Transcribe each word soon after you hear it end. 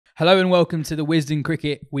Hello and welcome to the Wisden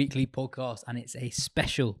Cricket Weekly Podcast, and it's a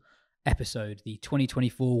special episode. The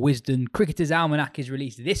 2024 Wisden Cricketers Almanack is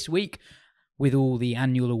released this week with all the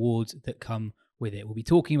annual awards that come with it. We'll be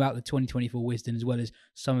talking about the 2024 Wisden as well as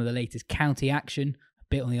some of the latest county action, a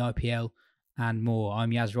bit on the IPL and more.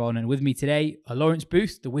 I'm Rana, and with me today are Lawrence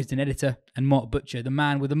Booth, the Wisden editor, and Mark Butcher, the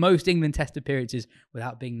man with the most England Test appearances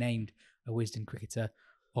without being named a Wisden Cricketer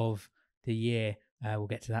of the Year. We'll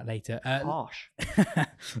get to that later. Harsh.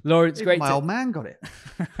 Lawrence, Even great. my old man got it.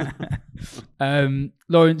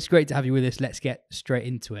 Lawrence, great to have you with us. Let's get straight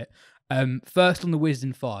into it. First on the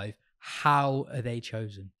Wisden 5, how are they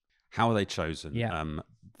chosen? How are they chosen? Yeah.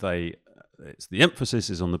 It's the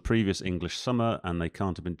emphasis is on the previous English summer, and they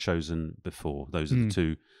can't have been chosen before. Those are the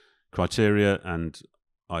two criteria, and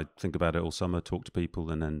I think about it all summer, talk to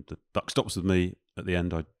people, and then the buck stops with me. At the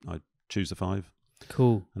end, I choose the 5.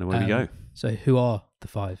 Cool. And away we go. So who are the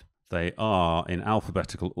 5? They are, in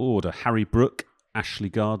alphabetical order, Harry Brook, Ashley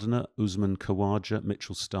Gardner, Usman Khawaja,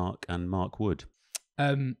 Mitchell Stark, and Mark Wood.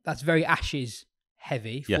 That's very Ashes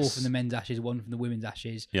heavy. 4 Yes. from the men's Ashes, 1 from the women's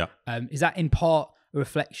Ashes. Yeah. Is that in part a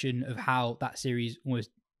reflection of how that series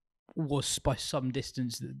almost was by some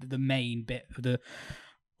distance the main bit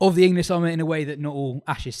of the English summer in a way that not all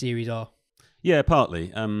Ashes series are? Yeah,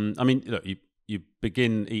 partly. I mean, look, you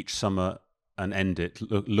begin each summer and end it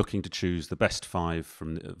looking to choose the best 5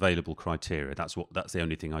 from the available criteria. That's the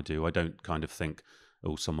only thing I do. I don't kind of think,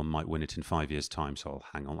 oh, someone might win it in 5 years' time, so I'll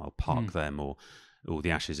hang on, I'll park them, or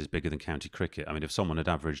the Ashes is bigger than county cricket. I mean, if someone had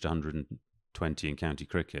averaged 120 in county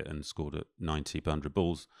cricket and scored at 90 per 100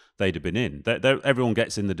 balls, they'd have been in. Everyone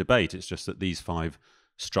gets in the debate. It's just that these 5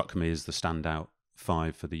 struck me as the standout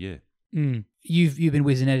 5 for the year. You've been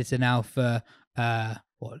Wisden editor now for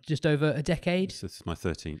just over a decade? This is my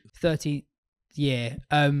 13th. 13th year.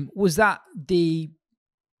 Was that the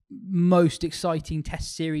most exciting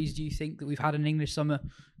Test series, do you think, that we've had in English summer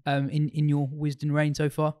in your Wisden reign so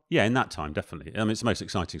far? Yeah, in that time, definitely. I mean, it's the most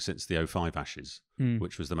exciting since the 05 Ashes,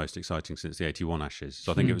 which was the most exciting since the 81 Ashes.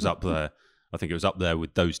 So I think it was up there. I think it was up there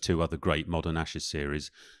with those 2 other great modern Ashes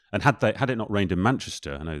series. And had it not rained in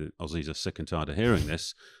Manchester, I know that Aussies are sick and tired of hearing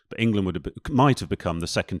this, but England might have become the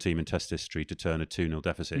second team in Test history to turn a 2-0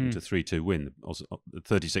 deficit into a 3-2 win.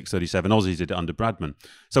 36-37 Aussies did it under Bradman.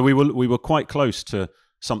 So we were quite close to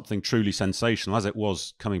something truly sensational, as it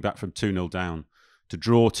was coming back from 2-0 down. To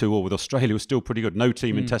draw 2-2 with Australia was still pretty good. No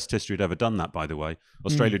team in Test history had ever done that, by the way.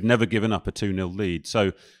 Australia had never given up a 2-0 lead.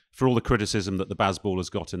 So for all the criticism that the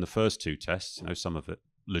Bazballers got in the first 2 tests, some of it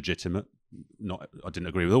legitimate, I didn't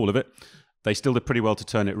agree with all of it, they still did pretty well to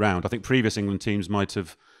turn it round. I think previous England teams might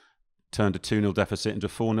have turned a 2-0 deficit into a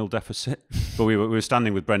 4-0 deficit. But we were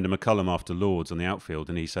standing with Brendan McCullum after Lords on the outfield,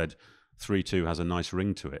 and he said 3-2 has a nice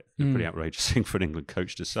ring to it. A pretty outrageous thing for an England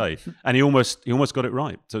coach to say. And he almost got it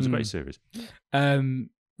right. So it was a great series.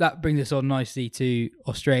 That brings us on nicely to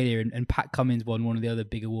Australia, and Pat Cummins won one of the other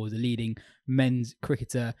big awards, the leading men's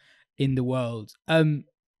cricketer in the world.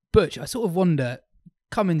 Butch, I sort of wonder,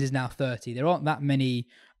 Cummins is now 30. There aren't that many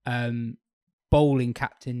bowling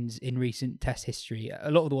captains in recent Test history.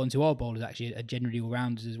 A lot of the ones who are bowlers actually are generally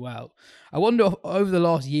all-rounders as well. I wonder, over the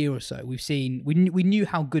last year or so, we've seen, we knew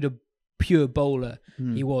how good a pure bowler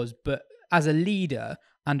he was, but as a leader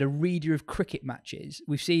and a reader of cricket matches,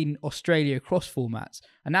 we've seen Australia across formats,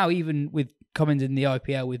 and now even with Cummins in the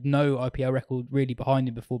IPL, with no IPL record really behind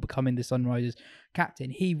him before becoming the Sunrisers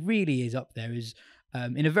captain, he really is up there as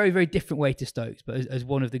in a very, very different way to Stokes, but as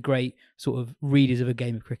one of the great sort of readers of a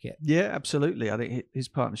game of cricket. Yeah, absolutely. I think his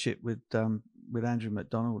partnership with Andrew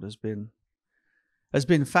McDonald has been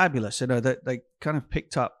fabulous. That they kind of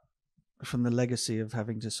picked up from the legacy of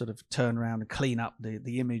having to sort of turn around and clean up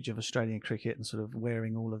the image of Australian cricket and sort of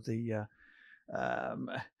wearing all of the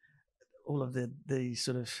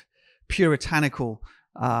sort of puritanical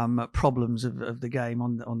problems of the game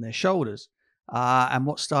on their shoulders. And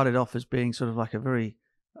what started off as being sort of like a very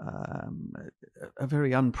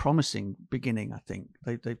unpromising beginning, I think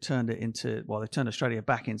they've turned it into, well, they've turned Australia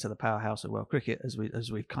back into the powerhouse of world cricket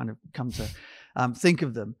as we've kind of come to think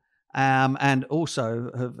of them, and also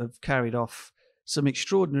have carried off some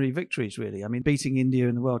extraordinary victories. Really, I mean, beating India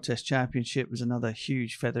in the World Test Championship was another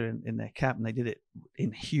huge feather in their cap, and they did it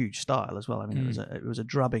in huge style as well. I mean, it was a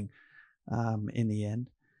drubbing in the end.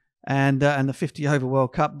 And the 50-over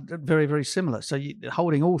World Cup, very, very similar. So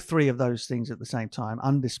holding all 3 of those things at the same time,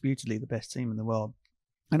 undisputedly the best team in the world,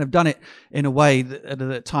 and have done it in a way that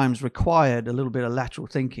at times required a little bit of lateral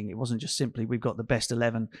thinking. It wasn't just simply, we've got the best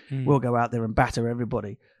 11, we'll go out there and batter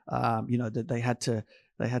everybody. That they had to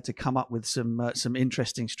They had to come up with some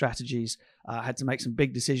interesting strategies. Had to make some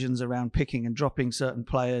big decisions around picking and dropping certain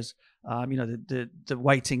players. The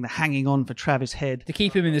waiting, the hanging on for Travis Head to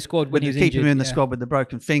keep him in the squad when with he was keep injured, him in the squad with the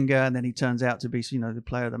broken finger, and then he turns out to be the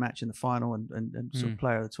player of the match in the final and sort of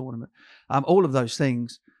player of the tournament. All of those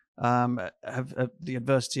things have the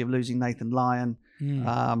adversity of losing Nathan Lyon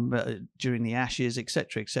during the Ashes,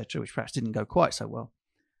 etc., which perhaps didn't go quite so well.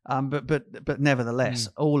 But nevertheless,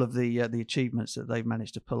 all of the achievements that they've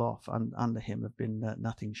managed to pull off under him have been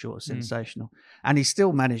nothing short of sensational. And he's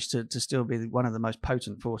still managed to still be one of the most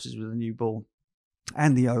potent forces with the new ball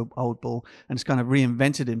and the old ball, and it's kind of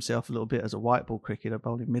reinvented himself a little bit as a white ball cricketer,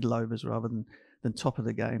 bowling middle overs rather than top of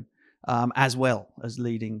the game. As well as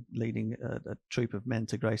leading a troop of men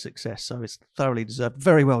to great success. So it's thoroughly deserved.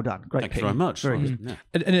 Very well done. Great pick. Thank you very much. Very good. Yeah.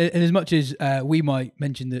 And as much as we might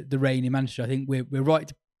mention the rain in Manchester, I think we're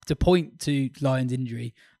right to point to Lyon's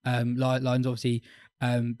injury. Lyon's obviously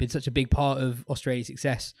been such a big part of Australia's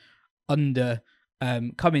success under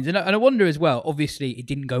Cummins. And I wonder as well, obviously it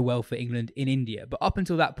didn't go well for England in India, but up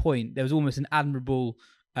until that point, there was almost an admirable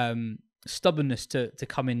stubbornness to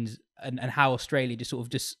Cummins and how Australia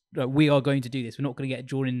we are going to do this. We're not going to get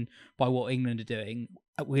drawn in by what England are doing.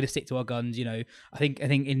 We're going to stick to our guns. I think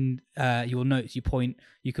in your notes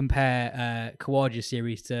you compare Khawaja's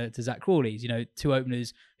series to Zach Crawley's. Two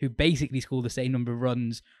openers who basically scored the same number of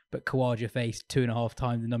runs, but Khawaja faced 2.5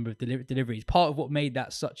 times the number of deliveries. Part of what made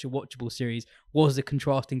that such a watchable series was the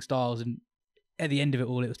contrasting styles, and at the end of it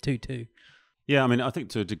all, it was 2-2. Yeah, I mean, I think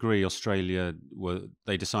to a degree, Australia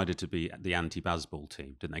they decided to be the anti-Bazball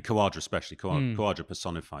team, didn't they? Khawaja especially. Khawaja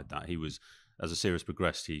personified that. He was, as the series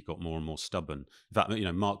progressed, he got more and more stubborn. In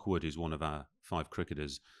fact, Mark Wood, who's one of our 5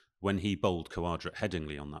 cricketers, when he bowled Khawaja at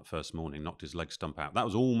Headingley on that first morning, knocked his leg stump out. That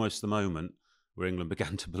was almost the moment where England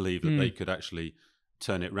began to believe that they could actually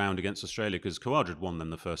turn it round against Australia, because Khawaja had won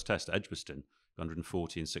them the first test at Edgbaston,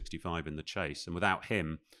 140 and 65 in the chase, and without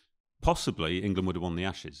him, possibly England would have won the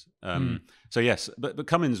Ashes. So yes, but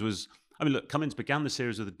Cummins was. I mean, look, Cummins began the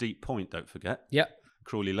series with a deep point. Don't forget. Yep.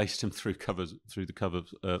 Crawley laced him through the cover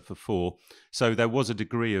for 4. So there was a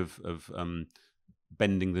degree of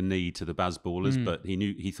bending the knee to the Bazballers, but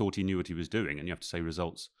he thought he knew what he was doing, and you have to say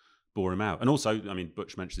results bore him out. And also, I mean,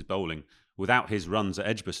 Butch mentioned his bowling. Without his runs at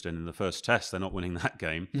Edgbaston in the first test, they're not winning that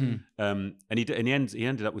game. And he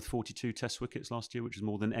ended up with 42 Test wickets last year, which is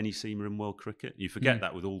more than any seamer in world cricket. You forget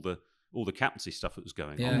that with all the captaincy stuff that was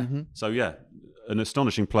going on. So yeah, an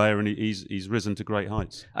astonishing player, and he's risen to great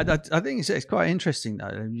heights. I think it's quite interesting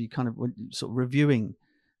though. You kind of sort of reviewing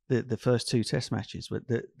the first 2 Test matches, but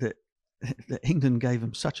that England gave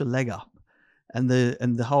them such a leg up, and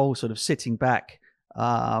the whole sort of sitting back,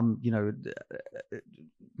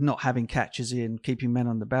 not having catches in, keeping men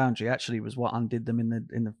on the boundary, actually was what undid them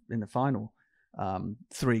in the final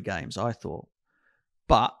 3 games, I thought.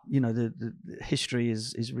 But the history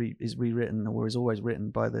is rewritten, or is always written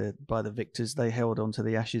by the victors. They held on to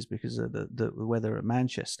the Ashes because of the weather at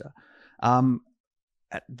Manchester.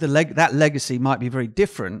 That legacy might be very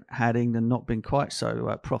different had England not been quite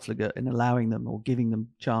so profligate in allowing them or giving them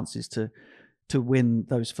chances to win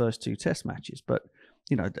those first 2 Test matches. But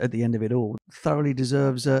at the end of it all, thoroughly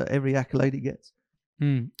deserves every accolade he gets.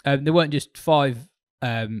 There weren't just 5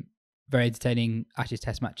 very entertaining Ashes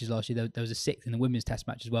Test matches last year. There was a 6th in the women's Test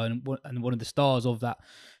match as well, and one of the stars of that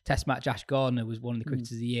Test match, Ash Gardner, was one of the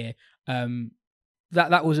cricketers of the year.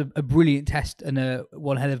 That was a brilliant Test and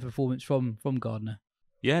one hell of a performance from Gardner.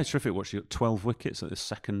 Yeah, it's terrific. She got 12 wickets at the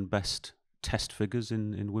second best Test figures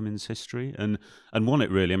in women's history, and won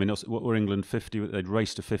it really. I mean, what were England 50? They'd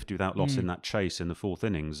raced to 50 without loss in that chase in the 4th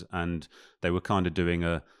innings, and they were kind of doing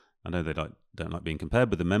I know they don't like being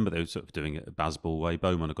compared with the men, but they were sort of doing it a Bazball way.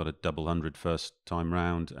 Bowman got a double 100 first time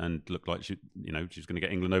round and looked like she was going to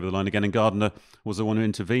get England over the line again. And Gardner was the one who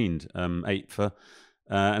intervened, 8 for.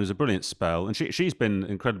 And it was a brilliant spell. And she's been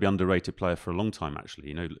an incredibly underrated player for a long time,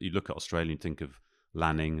 actually. You look at Australia and think of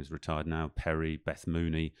Lanning, who's retired now, Perry, Beth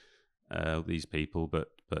Mooney, these people.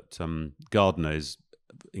 But Gardner is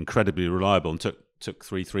incredibly reliable and took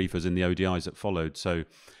 3 3-fers in the ODIs that followed. So,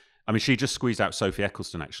 I mean, she just squeezed out Sophie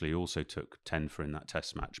Eccleston, actually, who also took 10 for in that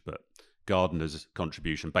Test match. But Gardner's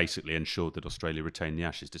contribution basically ensured that Australia retained the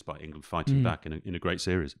Ashes despite England fighting back in a great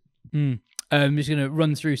series. I'm just going to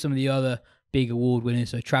run through some of the other big award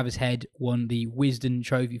winners. So Travis Head won the Wisden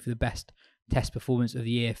Trophy for the best Test performance of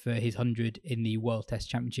the year for his 100 in the World Test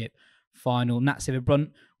Championship final. Nat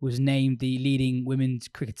Sciver-Brunt was named the leading women's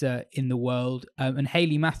cricketer in the world. And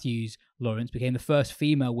Hayley Matthews, Lawrence, became the first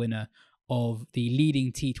female winner of the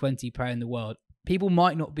leading T20 player in the world. People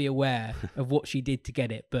might not be aware of what she did to get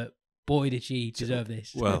it, but boy, did she deserve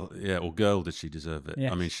this. Well, yeah, or girl, did she deserve it?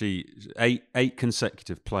 Yes. I mean, she eight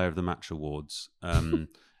consecutive Player of the Match awards,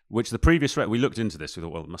 which the previous we looked into this. We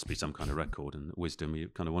thought, well, it must be some kind of record, and Wisden, we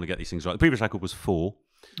kind of want to get these things right. The previous record was 4.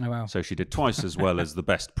 Oh, wow. So she did twice as well as the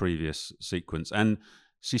best previous sequence, and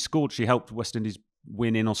she scored. She helped West Indies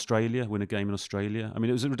win a game in Australia. I mean,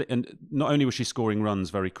 it was, and not only was she scoring runs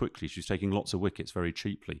very quickly, she was taking lots of wickets very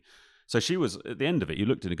cheaply. So she was, at the end of it, you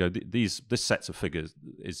looked at it and go, this sets of figures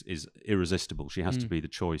is irresistible. She has to be the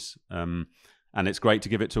choice. And it's great to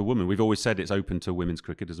give it to a woman. We've always said it's open to women's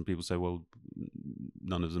cricketers, and people say, well,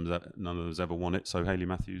 none of them's ever won it. So Hayley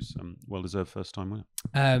Matthews, well-deserved first-time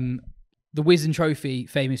winner. The Wisden Trophy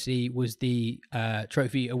famously was the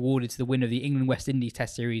trophy awarded to the winner of the England-West Indies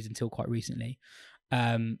Test Series until quite recently.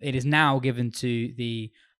 It is now given to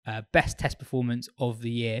the best Test performance of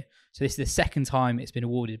the year. So this is the second time it's been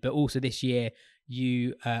awarded. But also this year,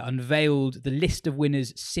 you unveiled the list of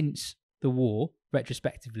winners since the war,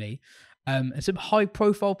 retrospectively. And some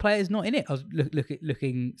high-profile players not in it. I was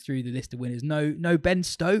looking through the list of winners. No Ben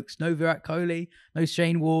Stokes, no Virat Kohli, no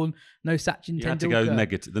Shane Warne, no Sachin Tendulkar. You had to go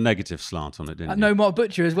the negative slant on it, didn't you? No Mark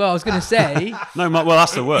Butcher as well. I was going to say. No, well,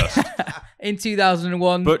 that's the worst. In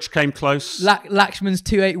 2001, Butch came close. Lakshman's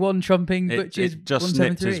 281 trumping Butcher's it just 173.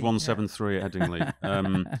 nipped his 173 at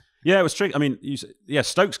Headingley. Yeah, it was tricky. I mean,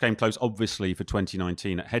 Stokes came close, obviously, for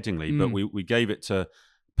 2019 at Headingley, but we gave it to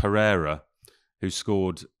Pereira, who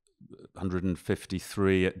scored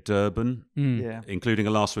 153 at Durban, including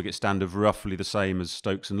a last wicket stand of roughly the same as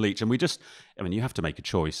Stokes and Leach. And you have to make a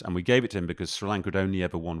choice. And we gave it to him because Sri Lanka had only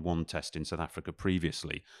ever won one test in South Africa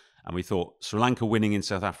previously. And we thought Sri Lanka winning in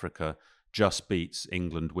South Africa just beats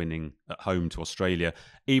England winning at home to Australia,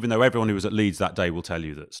 even though everyone who was at Leeds that day will tell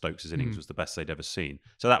you that Stokes' innings was the best they'd ever seen.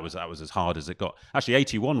 So that was as hard as it got. Actually,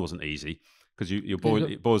 81 wasn't easy, because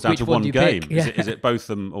it boils down to one game. Yeah. Is it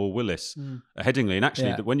Botham or Willis at Headingley? And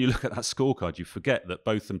actually, when you look at that scorecard, you forget that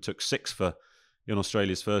Botham took 6 for in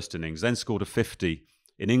Australia's first innings, then scored a 50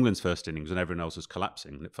 in England's first innings when everyone else was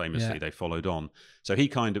collapsing. Famously, they followed on. So he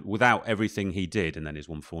kind of, without everything he did, and then his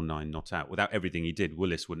 149 not out, without everything he did,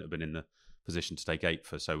 Willis wouldn't have been in the position to take 8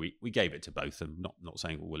 for. So we gave it to Botham. Not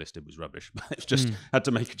saying what Willis did was rubbish, but it's just had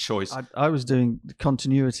to make a choice. I was doing the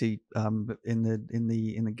continuity in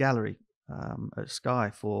the gallery at Sky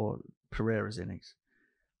for Pereira's innings,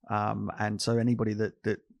 and so anybody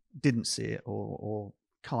that didn't see it or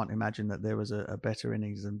can't imagine that there was a better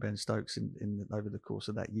innings than Ben Stokes over the course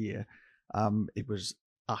of that year, it was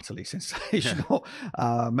utterly sensational.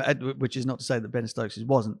 Which is not to say that Ben Stokes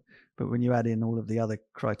wasn't, but when you add in all of the other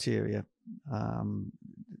criteria,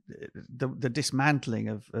 the dismantling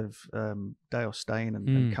of Dale Steyn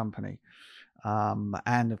and company,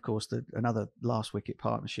 and of course another last wicket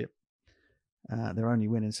partnership. Their only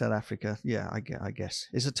win in South Africa. Yeah, I guess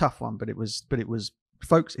it's a tough one, but it was,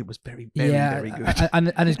 folks, it was very good.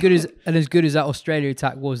 And as good as that Australia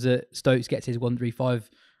attack was, that Stokes gets his 135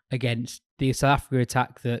 against, the South Africa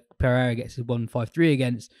attack that Pereira gets his 153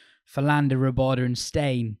 against, Philander, Rabada, and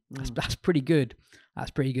Steyn. That's pretty good.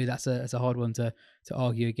 That's pretty good. That's a hard one to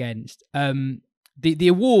argue against. The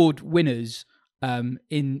award winners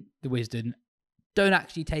in the Wisden don't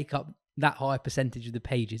actually take up that high percentage of the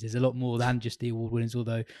pages. There's a lot more than just the award winners,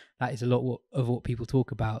 although that is a lot of what people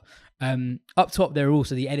talk about. Up top, there are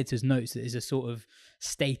also the editor's notes. That is a sort of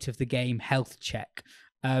state of the game health check.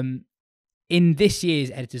 In this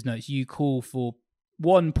year's editor's notes, you call for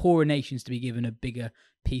poorer nations to be given a bigger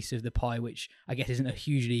piece of the pie, which I guess isn't a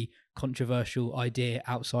hugely controversial idea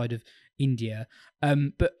outside of India.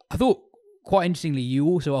 But I thought, quite interestingly, you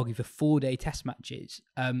also argue for 4-day test matches.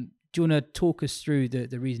 Do you want to talk us through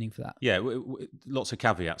the reasoning for that? Yeah, lots of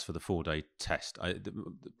caveats for the 4-day test.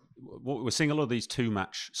 We're seeing a lot of these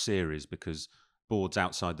 2-match series because boards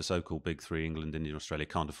outside the so-called big 3, England, India, and Australia,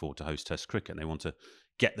 can't afford to host Test cricket, and they want to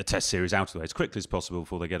get the Test series out of the way as quickly as possible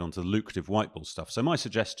before they get onto the lucrative white ball stuff. So my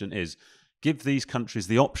suggestion is give these countries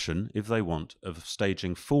the option, if they want, of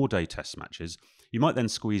staging 4-day Test matches. You might then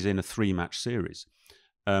squeeze in a 3-match series.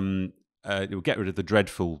 It will get rid of the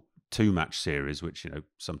dreadful 2-match series, which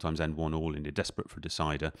sometimes end 1-1 and you're desperate for a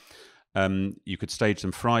decider. You could stage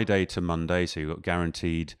them Friday to Monday, so you've got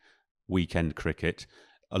guaranteed weekend cricket.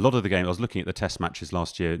 A lot of the game, I was looking at the Test matches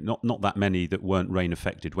last year, not that many that weren't rain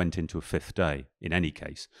affected went into a 5th day in any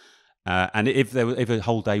case. And if a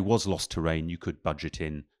whole day was lost to rain, you could budget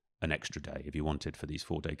in an extra day if you wanted for these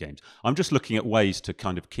 4-day games. I'm just looking at ways to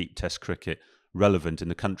kind of keep Test cricket relevant in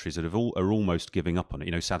the countries that are almost giving up on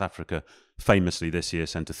it. South Africa famously this year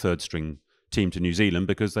sent a 3rd-string team to New Zealand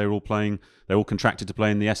because they're all contracted to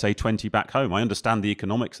play in the SA20 back home. I understand the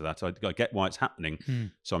economics of that. I get why it's happening.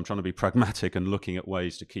 So I'm trying to be pragmatic and looking at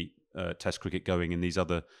ways to keep Test cricket going in these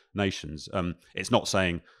other nations. It's not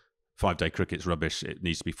saying 5-day cricket's rubbish, it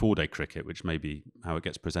needs to be 4-day cricket, which may be how it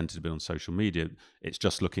gets presented a bit on social media. It's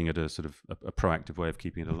just looking at a sort of a proactive way of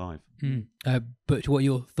keeping it alive. Butch, what are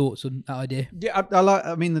your thoughts on that idea? Yeah,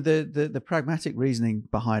 I mean, the pragmatic reasoning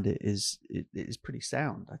behind it is pretty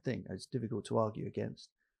sound. I think it's difficult to argue against.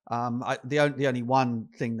 The only one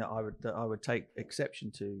thing that I would take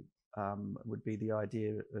exception to would be the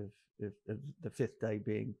idea of the 5th day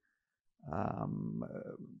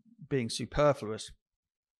being superfluous,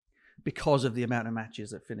 because of the amount of matches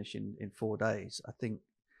that finish in 4 days. I think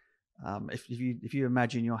if you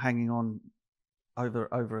imagine you're hanging on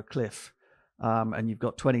over a cliff and you've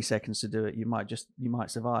got 20 seconds to do it, you might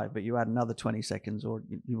survive, but you add another 20 seconds or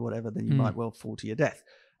whatever, then you might well fall to your death.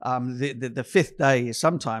 The 5th day is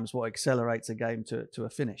sometimes what accelerates a game to a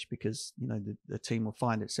finish, because the team will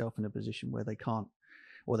find itself in a position where they can't,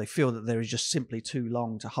 or they feel that there is just simply too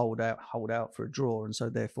long to hold out for a draw, and so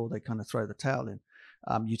therefore they kind of throw the towel in.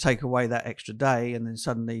 You take away that extra day, and then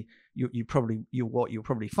suddenly what you'll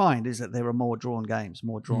probably find is that there are more drawn games,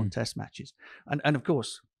 more drawn test matches, and of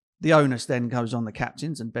course the onus then goes on the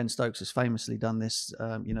captains. And Ben Stokes has famously done this,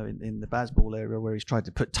 in the Bazball era, where he's tried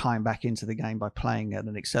to put time back into the game by playing at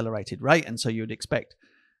an accelerated rate, and so you'd expect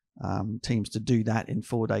teams to do that in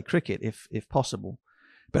 4-day cricket if possible.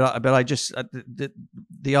 But I just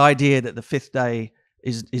the idea that the 5th day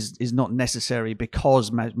is not necessary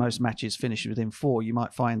because most matches finish within 4. You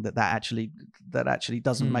might find that actually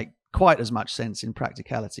doesn't make quite as much sense in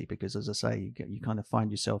practicality, because, as I say, you kind of find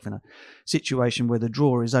yourself in a situation where the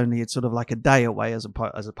draw is only sort of like a day away as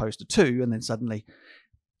opposed to 2, and then suddenly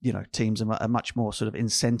teams are much more sort of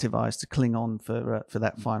incentivized to cling on for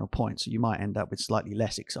that final point. So you might end up with slightly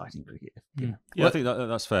less exciting cricket. Yeah, I think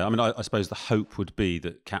that's fair. I mean, I suppose the hope would be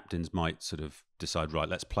that captains might sort of decide, right,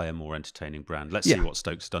 let's play a more entertaining brand. Let's see what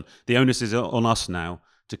Stokes has done. The onus is on us now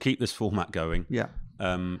to keep this format going. Yeah.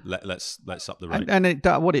 Let's up the rate. And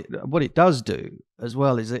what it does do as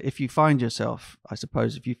well is that if you find yourself as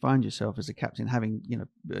a captain having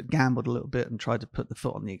gambled a little bit and tried to put the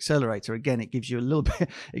foot on the accelerator again, it gives you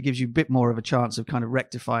a bit more of a chance of kind of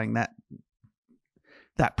rectifying that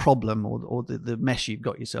problem or the mess you've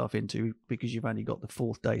got yourself into, because you've only got the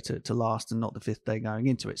 4th day to last and not the 5th day going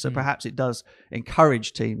into it. So perhaps it does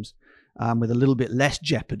encourage teams with a little bit less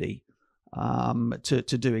jeopardy to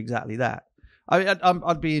do exactly that.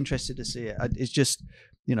 I'd be interested to see it. It's just,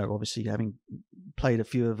 obviously having played a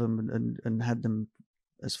few of them and had them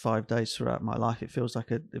as 5 days throughout my life, it feels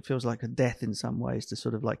like a death in some ways to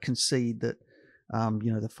sort of like concede that,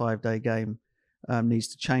 the 5-day game needs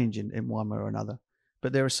to change in one way or another.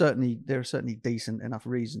 But there are certainly decent enough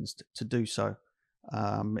reasons to do so,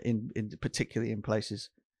 in particularly in places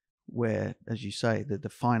where, as you say, the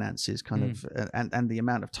finances kind of and the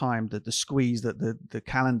amount of time, that the squeeze that the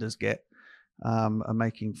calendars get are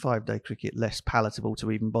making 5-day cricket less palatable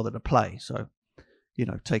to even bother to play. So,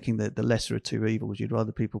 taking the lesser of two evils, you'd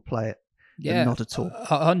rather people play it than not at all.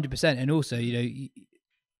 100%. And also,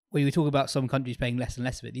 when we talk about some countries playing less and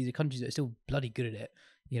less of it, these are countries that are still bloody good at it.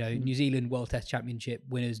 New Zealand World Test Championship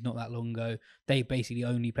winners not that long ago, they basically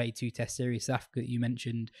only played 2 Test series. South Africa that you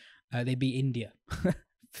mentioned, they beat India a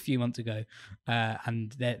few months ago,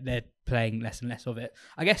 and they're playing less and less of it.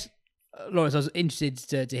 I guess, Lawrence, I was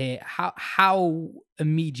interested to hear how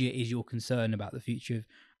immediate is your concern about the future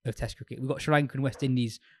of Test cricket. We've got Sri Lanka and West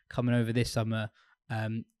Indies coming over this summer.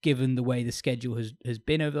 Given the way the schedule has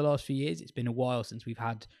been over the last few years, it's been a while since we've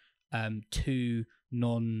had two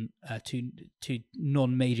non-major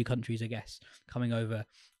countries, I guess, coming over.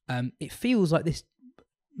 It feels like this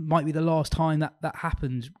might be the last time that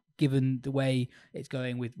happens, given the way it's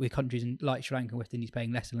going with countries like Sri Lanka and West Indies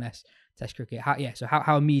playing less and less Test cricket.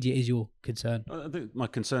 How immediate is your concern? I think my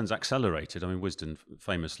concern's accelerated. I mean, Wisden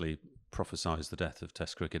famously prophesies the death of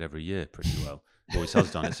Test cricket every year pretty well. Always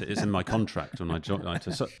has done. It's in my contract when I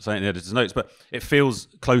to say it in the editor's notes, but it feels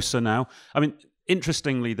closer now. I mean,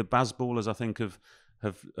 interestingly, the Bazballers, I think, have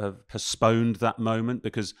postponed that moment,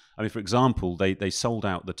 because, I mean, for example, they sold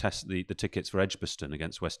out the tickets for Edgbaston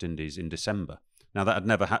against West Indies in December. Now, that had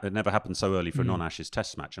never happened so early for a non-Ashes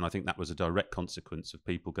Test match, and I think that was a direct consequence of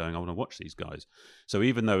people going, I want to watch these guys. So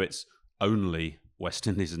even though it's only West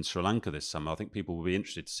Indies and Sri Lanka this summer, I think people will be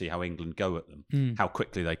interested to see how England go at them, how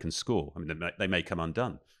quickly they can score. I mean, they may come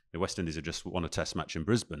undone. The West Indies have just won a Test match in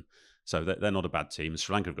Brisbane, so they're not a bad team.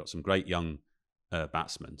 Sri Lanka have got some great young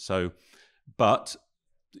batsmen. So, but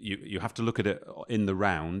you have to look at it in the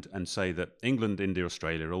round and say that England, India,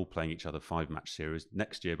 Australia are all playing each other 5-match series.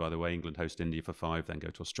 Next year, by the way, England host India for 5, then go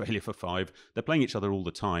to Australia for 5. They're playing each other all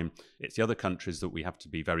the time. It's the other countries that we have to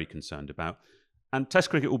be very concerned about. And Test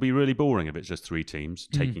cricket will be really boring if it's just 3 teams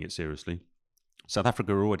taking it seriously. South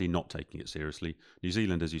Africa are already not taking it seriously. New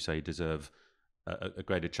Zealand, as you say, deserve a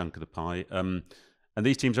greater chunk of the pie. And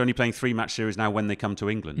these teams are only playing 3-match series now when they come to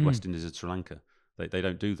England, West Indies and Sri Lanka. They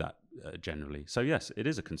don't do that generally. So, yes, it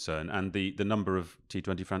is a concern. And the number of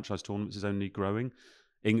T20 franchise tournaments is only growing.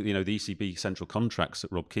 The ECB central contracts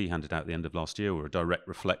that Rob Key handed out at the end of last year were a direct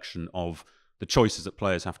reflection of the choices that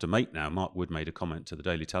players have to make now. Mark Wood made a comment to the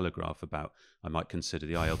Daily Telegraph about, I might consider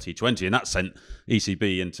the ILT20, and that sent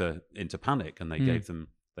ECB into panic, and they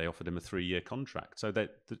offered him a 3-year contract. So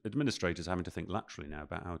the administrators are having to think laterally now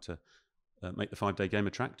about how to make the 5-day game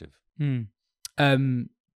attractive.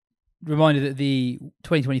 Reminder that the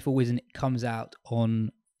 2024 Wisden comes out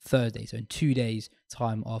on Thursday, so in 2 days'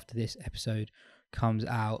 time after this episode comes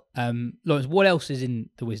out. Lawrence, what else is in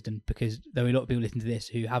the Wisden? Because there are a lot of people listening to this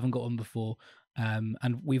who haven't got on before, and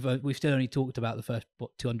we've still only talked about the first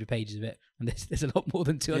 200 pages of it, and there's a lot more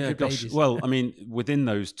than 200 pages. Well, I mean, within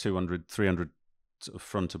those 200, 300 sort of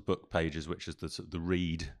front of book pages, which is the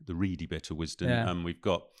reedy bit of Wisden, we've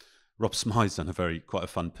got Rob Smythe's done quite a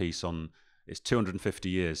fun piece on. It's 250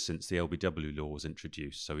 years since the LBW law was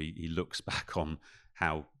introduced, so he looks back on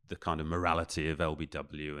how the kind of morality of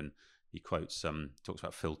LBW, and he quotes, talks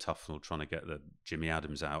about Phil Tufnell trying to get the Jimmy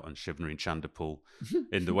Adams out and Shivnari Chanderpaul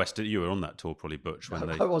in the West. You were on that tour probably, Butch. When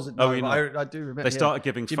I wasn't. No, I do remember. They started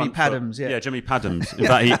giving Jimmy Paddams. Yeah, Jimmy Paddams. In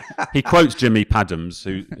fact, he quotes Jimmy Paddams,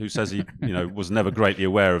 who says he was never greatly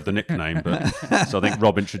aware of the nickname, but so I think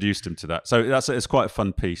Rob introduced him to that. So it's quite a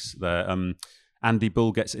fun piece there. Andy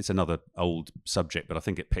Bull it's another old subject, but I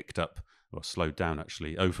think it picked up or slowed down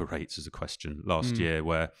actually. Overrates is a question last year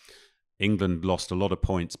where England lost a lot of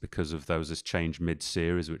points because there was this change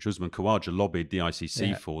mid-series, which Usman Khawaja lobbied the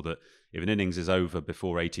ICC for, that if an innings is over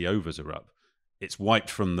before 80 overs are up, it's wiped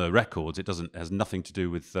from the records. It has nothing to do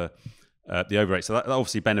with the overrate. So that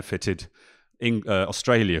obviously benefited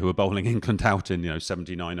Australia, who were bowling England out in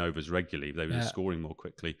 79 overs regularly. They were just scoring more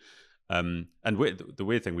quickly. And the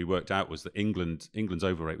weird thing we worked out was that England's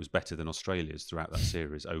overrate was better than Australia's throughout that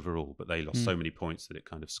series overall, but they lost so many points that it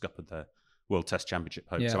kind of scuppered their World Test Championship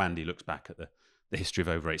hope. So Andy looks back at the history of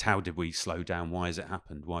overrates. How did we slow down? Why has it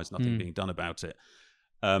happened? Why is nothing being done about it?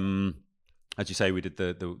 As you say, we did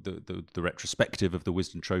the retrospective of the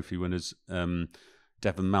Wisden Trophy winners.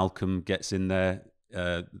 Devon Malcolm gets in there.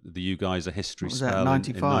 The You Guys a history spell.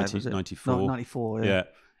 95, in 94. 94, yeah.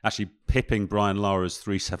 Actually pipping Brian Lara's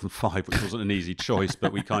 375, which wasn't an easy choice,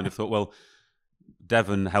 but we kind of thought, well,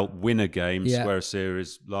 Devon helped win a game, square a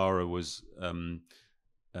series. Lara was...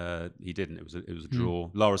 he didn't. It was a draw.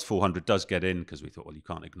 Lara's 400 does get in because we thought, well, you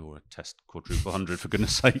can't ignore a Test quadruple 100 for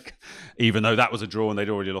goodness sake. Even though that was a draw and they'd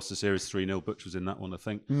already lost the series 3-0. Butch was in that one, I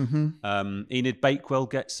think. Enid Bakewell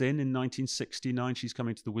gets in 1969. She's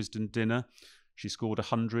coming to the Wisden dinner. She scored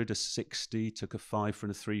 100, a 60, took a 5 for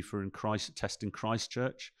and a 3 for Test in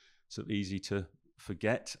Christchurch. So easy to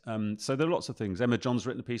forget. So there are lots of things. Emma John's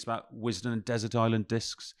written a piece about Wisden and Desert Island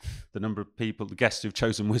discs. The number of people, the guests who've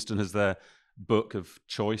chosen Wisden as their book of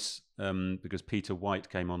choice, because Peter White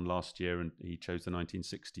came on last year and he chose the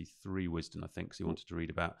 1963 Wisden, I think, because he wanted to read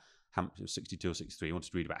about Hampshire, 62 or 63. He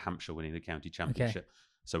wanted to read about Hampshire winning the county championship. Okay.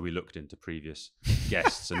 So we looked into previous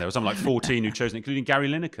guests, and there was something like 14 who chose it, including Gary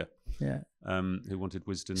Lineker, who wanted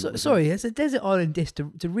Wisden. Sorry, as a Desert Island disc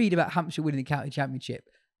to read about Hampshire winning the county championship,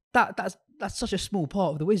 that's such a small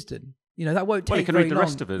part of the Wisden. That won't take. Well, you can read the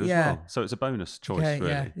rest of it as well. So it's a bonus choice,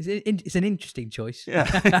 really. Yeah. It's an interesting choice.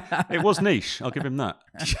 Yeah, it was niche. I'll give him that.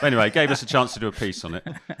 Anyway, it gave us a chance to do a piece on it.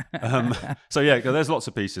 So there's lots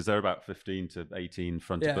of pieces. There are about 15 to 18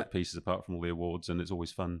 front of book pieces, apart from all the awards, and it's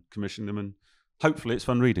always fun commissioning them, and hopefully it's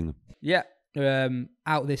fun reading them. Yeah.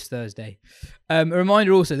 Out this Thursday. A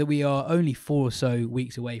reminder also that we are only 4 or so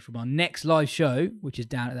weeks away from our next live show, which is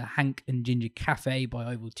down at the Hank and Ginger Cafe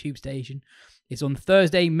by Oval Tube Station. It's on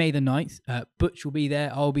Thursday, May the 9th. Butch will be there,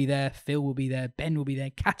 I'll be there, Phil will be there, Ben will be there,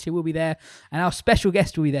 Katya will be there, and our special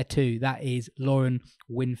guest will be there too. That is Lauren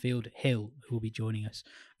Winfield Hill, who will be joining us.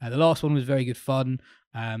 The last one was very good fun.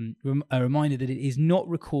 A reminder that it is not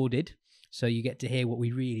recorded, so you get to hear what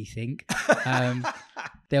we really think.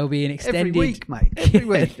 There'll be an extended... Every week, mate. Every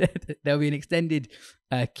week. There'll be an extended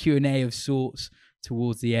Q&A of sorts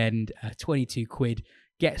towards the end. 22 quid.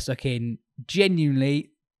 Get stuck in.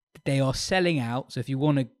 Genuinely, they are selling out. So if you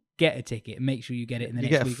want to get a ticket, make sure you get it in the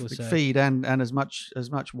next week or so. Feed and as much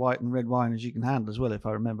white and red wine as you can handle as well, if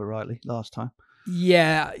I remember rightly, last time.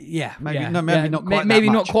 Yeah. Maybe not quite. Maybe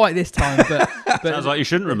not quite this time, but sounds like you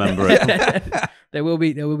shouldn't remember it. There will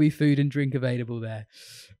be food and drink available there.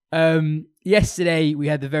 Yesterday we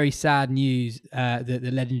had the very sad news that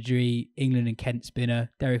the legendary England and Kent spinner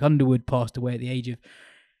Derek Underwood passed away at the age of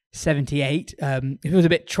 78. It was a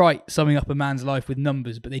bit trite summing up a man's life with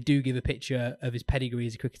numbers, but they do give a picture of his pedigree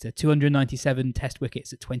as a cricketer. 297 test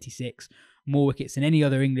wickets at 26, more wickets than any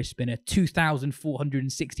other English spinner.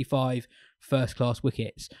 2,465 first-class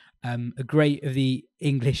wickets. A great of the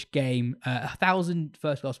English game. 1,000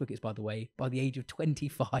 first-class wickets, by the way, by the age of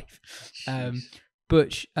 25.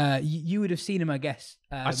 Butch, you would have seen him, I guess.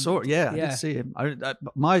 I saw it. Yeah, I did see him.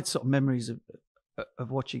 My sort of memories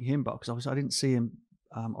of watching him bowl, because obviously I didn't see him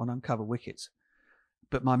on uncovered wickets,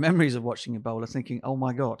 but my memories of watching him bowl are thinking, oh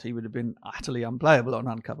my God, he would have been utterly unplayable on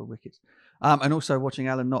uncovered wickets. And also watching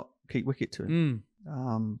Alan Knott keep wicket to him.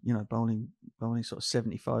 Bowling sort of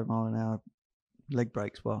 75 mile an hour leg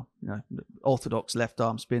breaks. Well, orthodox left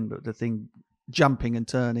arm spin, but the thing jumping and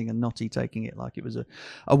turning, and Knotty taking it like it was a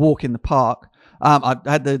walk in the park. I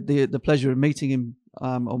had the pleasure of meeting him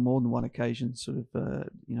on more than one occasion. Sort of,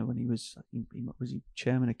 when he was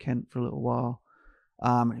chairman of Kent for a little while.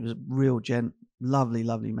 He was a real gent,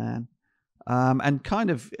 lovely man. And kind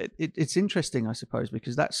of, it's interesting, I suppose,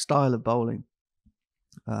 because that style of bowling,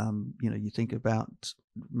 you think about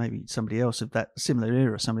maybe somebody else of that similar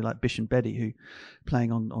era, somebody like Bish and Bedi, who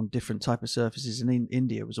playing on different type of surfaces. And in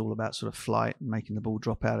India, was all about sort of flight and making the ball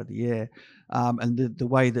drop out of the air. And the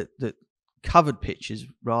way that covered pitches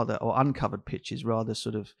rather, or uncovered pitches rather,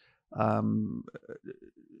 sort of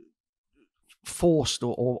forced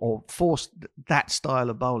or forced that style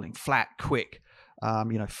of bowling, flat, quick,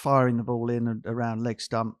 firing the ball in and around leg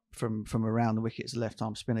stump from around the wicket as a left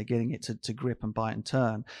arm spinner, getting it to grip and bite and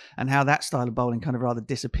turn, and how that style of bowling kind of rather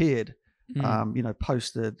disappeared,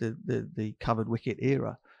 post the covered wicket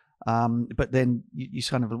era. But then you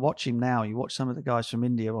kind of watch him now. You watch some of the guys from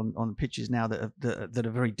India on pitches now that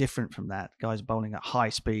are very different from that. Guys bowling at high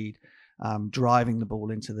speed, driving the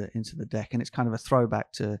ball into the deck, and it's kind of a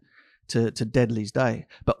throwback to Deadly's day.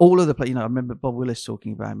 But all of the play, I remember Bob Willis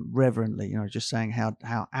talking about him reverently, just saying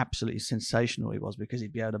how absolutely sensational he was, because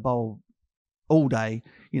he'd be able to bowl all day,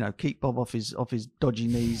 keep Bob off his dodgy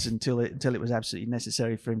knees until it was absolutely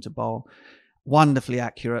necessary for him to bowl. Wonderfully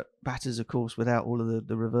accurate batters, of course, without all of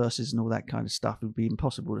the reverses and all that kind of stuff, it would be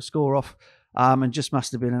impossible to score off. And just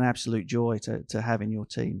must have been an absolute joy to have in your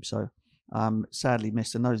team. So sadly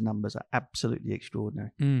missed, and those numbers are absolutely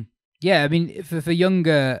extraordinary. Yeah, I mean, for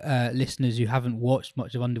younger listeners who haven't watched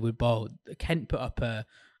much of Underwood bowl, Kent put up a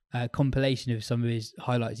compilation of some of his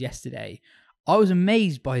highlights yesterday. I was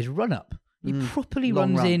amazed by his run-up. He properly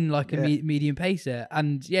runs in like a medium pacer.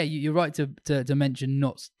 And yeah, you're right to mention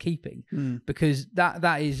Knott's keeping, because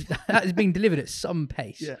that is being delivered at some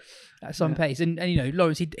pace. Yeah. At some pace. And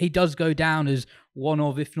Lawrence, he does go down as one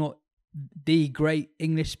of, if not the great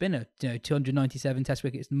English spinner. 297 test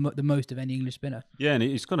wickets, the most of any English spinner. Yeah, and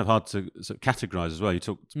it's kind of hard to sort of categorise as well. You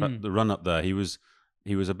talked about the run up there. He was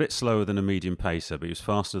a bit slower than a medium pacer, but he was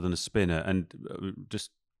faster than a spinner. And just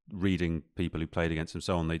reading people who played against him,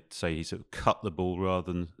 so on, they'd say he sort of cut the ball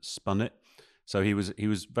rather than spun it. So he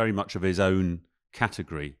was very much of his own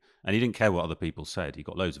category, and he didn't care what other people said. He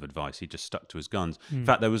got loads of advice. He just stuck to his guns. In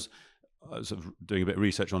fact, I was sort of doing a bit of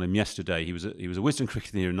research on him yesterday. He was a Wisden Cricket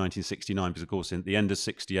of the Year in 1969, because of course in the end of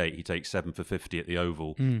 68 he takes 7 for 50 at the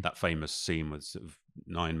Oval. That famous scene with sort of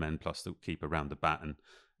 9 men plus the keeper round the bat, and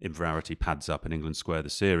Inverarity pads up and England square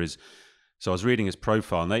the series. So I was reading his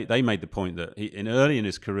profile, and they made the point that early in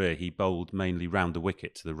his career he bowled mainly round the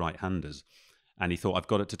wicket to the right-handers, and he thought, I've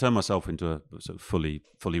got it to turn myself into a sort of fully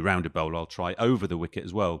rounded bowler. I'll try over the wicket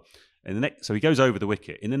as well. So he goes over the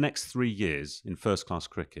wicket. In the next 3 years in first-class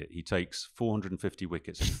cricket, he takes 450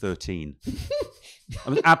 wickets and 13. It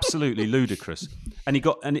was absolutely ludicrous, and he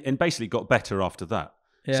basically got better after that.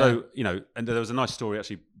 Yeah. So and there was a nice story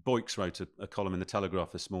actually. Boyks wrote a column in the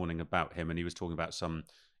Telegraph this morning about him, and he was talking about some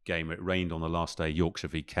game where it rained on the last day, Yorkshire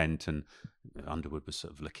v Kent, and Underwood was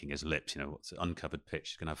sort of licking his lips. What's an uncovered pitch?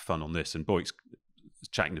 He's going to have fun on this. And Boyks was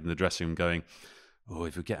chatting to him in the dressing room, going, "Oh,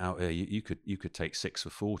 if we get out here, you could take 6 for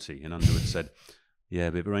 40." And Underwood said, "Yeah,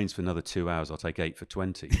 but if it rains for another 2 hours, I'll take 8 for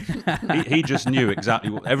 20." he just knew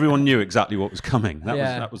exactly everyone knew exactly what was coming.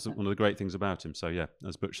 That was one of the great things about him. So yeah,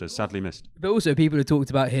 as Butch says, sadly missed. But also people have talked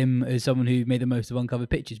about him as someone who made the most of uncovered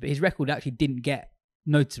pitches, but his record actually didn't get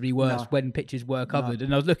noticeably worse when pitches were covered.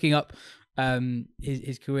 And I was looking up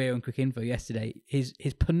his career on Cricket Info yesterday. His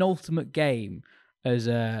penultimate game as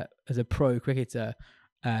a pro cricketer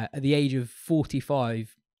at the age of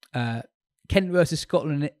 45, Kent versus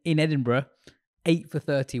Scotland in Edinburgh, 8 for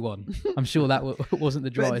 31. I'm sure that wasn't the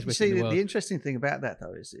driest wicket in the world. The interesting thing about that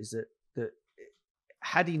though is that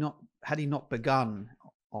had he not begun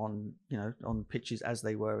on pitches as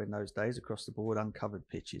they were in those days across the board, uncovered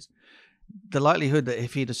pitches. The likelihood that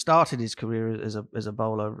if he'd have started his career as a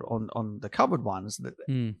bowler on the covered ones, that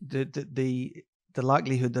the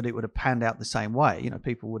likelihood that it would have panned out the same way,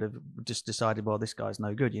 people would have just decided, well, this guy's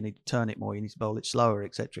no good. You need to turn it more. You need to bowl it slower,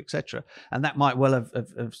 etc., etc. And that might well have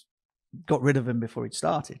got rid of him before he'd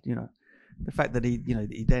started. The fact that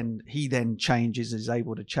he then changes, is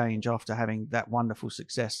able to change after having that wonderful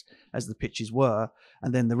success as the pitches were,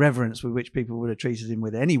 and then the reverence with which people would have treated him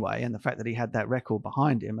with anyway, and the fact that he had that record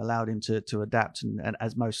behind him allowed him to adapt. And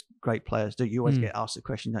as most great players do, you always get asked the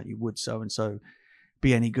question, don't you, would so and so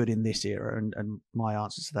be any good in this era? And my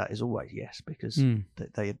answer to that is always yes, because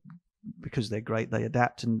because they're great, they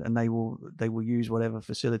adapt, and they will use whatever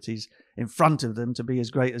facilities in front of them to be as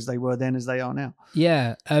great as they were then as they are now.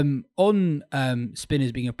 Yeah. On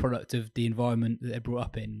spinners being a product of the environment that they're brought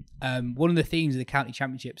up in, one of the themes of the county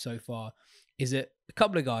championship so far is that a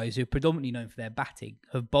couple of guys who are predominantly known for their batting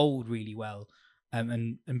have bowled really well,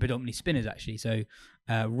 and predominantly spinners actually. So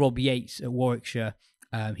Rob Yates at Warwickshire,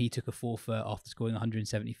 he took a forfeit after scoring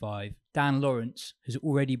 175. Dan Lawrence has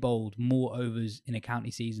already bowled more overs in a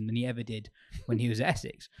county season than he ever did when he was at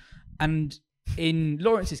Essex. And in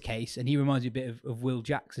Lawrence's case, and he reminds me a bit of Will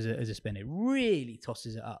Jacks as a spinner, really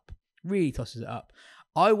tosses it up.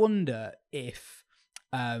 I wonder if,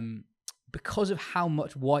 because of how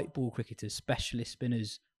much white ball cricketers, specialist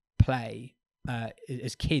spinners play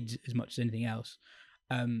as kids as much as anything else,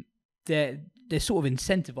 they're sort of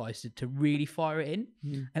incentivized to really fire it in,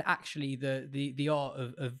 and actually the art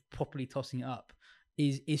of properly tossing it up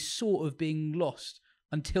is sort of being lost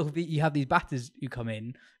until you have these batters who come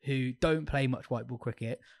in who don't play much white ball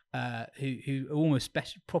cricket, who are almost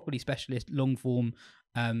properly specialist long form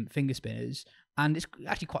finger spinners, and it's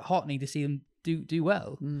actually quite heartening to see them do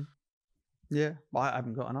well. Yeah, I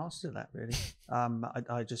haven't got an answer to that really.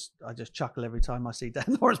 I just chuckle every time I see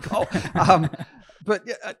Dan Lawrence bowl. But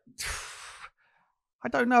I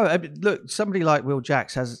don't know. I mean, look, somebody like Will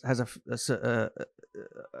Jacks has a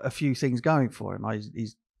few things going for him.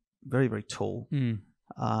 He's very, very tall. Is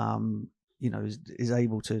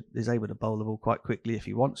able to bowl the ball quite quickly if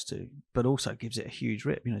he wants to, but also gives it a huge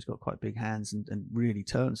rip. He's got quite big hands and really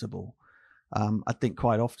turns the ball. I think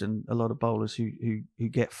quite often a lot of bowlers who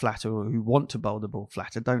get flatter or who want to bowl the ball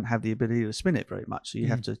flatter don't have the ability to spin it very much. So you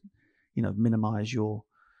have to, minimise your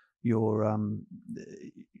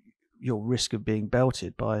risk of being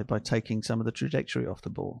belted by taking some of the trajectory off the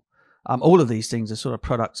ball. All of these things are sort of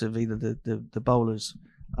products of either the bowler's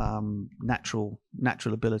natural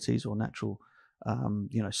abilities or natural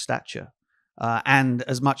stature. And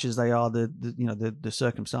as much as they are the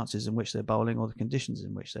circumstances in which they're bowling or the conditions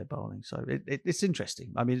in which they're bowling. So it's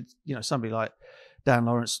interesting. I mean, somebody like Dan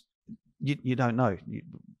Lawrence, you don't know. You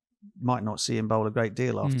might not see him bowl a great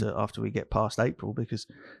deal after we get past April, because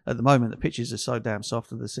at the moment the pitches are so damn soft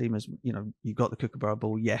that the seamers, you've got the Kookaburra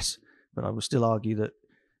ball, yes, but I will still argue that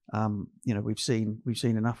we've seen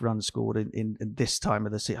enough runs scored in this time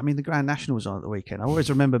of the season. I mean, the Grand National was on at the weekend. I always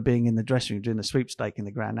remember being in the dressing room doing the sweepstake in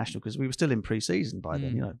the Grand National, because we were still in pre-season by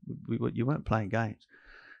then. You weren't playing games,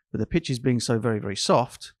 but the pitches being so very, very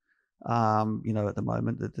soft, at the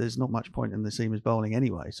moment, that there's not much point in the seamers bowling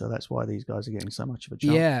anyway. So that's why these guys are getting so much of a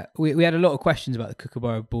chance. Yeah, we had a lot of questions about the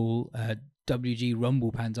Kookaburra ball. WG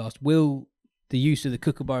Rumble Pans asked, will the use of the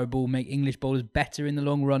Kookaburra ball make English bowlers better in the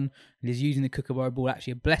long run? And is using the Kookaburra ball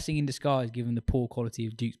actually a blessing in disguise given the poor quality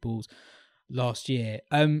of Duke's balls last year?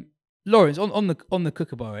 Lawrence, on the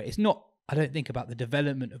Kookaburra, it's not, I don't think, about the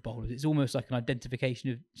development of bowlers. It's almost like an identification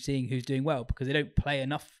of seeing who's doing well, because they don't play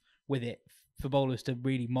enough with it for bowlers to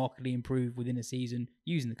really markedly improve within a season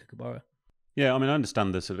using the Kookaburra. Yeah, I mean, I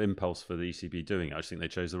understand the sort of impulse for the ECB doing it. I just think they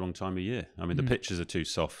chose the wrong time of year. I mean, the pitches are too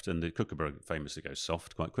soft, and the Kookaburra famously goes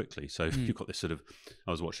soft quite quickly. So you've got this sort of,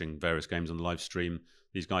 I was watching various games on the live stream,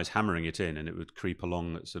 these guys hammering it in, and it would creep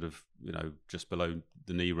along at sort of, just below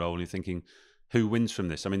the knee roll, and you're thinking, who wins from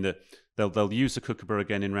this? I mean, they'll use the Kookaburra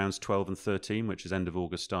again in rounds 12 and 13, which is end of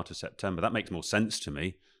August, start of September. That makes more sense to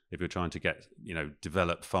me if you're trying to get,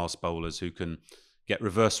 develop fast bowlers who can get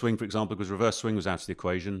reverse swing, for example, because reverse swing was out of the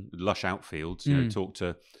equation. Lush outfields.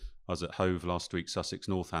 I was at Hove last week, Sussex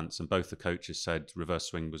Northants, and both the coaches said reverse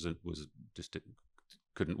swing was just it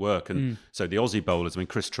couldn't work. And so the Aussie bowlers, I mean,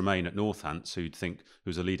 Chris Tremaine at Northants,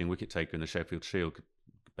 who's a leading wicket taker in the Sheffield Shield, could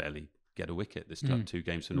barely get a wicket this time. 2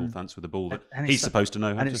 games for Northants with a ball that he's supposed to know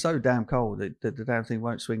how to. And it's so damn cold that the damn thing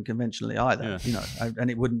won't swing conventionally either.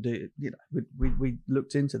 And it wouldn't do. We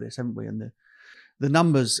looked into this, haven't we? And the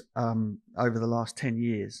numbers over the last 10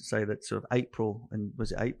 years say that sort of April and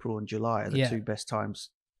July are the 2 best times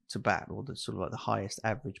to bat, or the sort of like the highest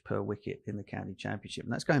average per wicket in the county championship,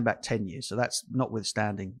 and that's going back 10 years. So that's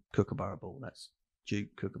notwithstanding Kookaburra ball. That's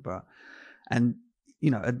Duke Kookaburra, and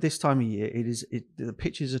at this time of year, the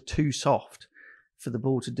pitches are too soft for the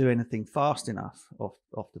ball to do anything fast enough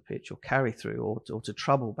off the pitch, or carry through, or to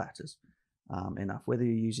trouble batters enough, whether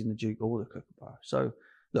you're using the Duke or the Kookaburra. So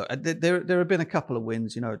look, there have been a couple of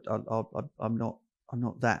wins. I'm not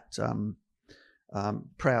that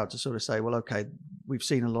proud to sort of say, well, okay, we've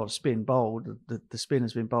seen a lot of spin bowled. The spin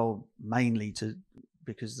has been bowled mainly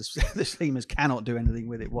because the seamers cannot do anything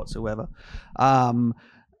with it whatsoever. And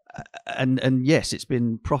yes, it's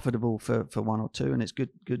been profitable for one or two, and it's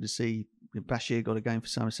good to see. Bashir got a game for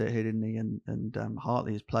Somerset here, didn't he? And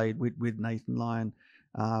Hartley has played with Nathan Lyon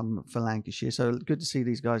for Lancashire. So good to see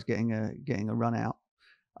these guys getting a run out.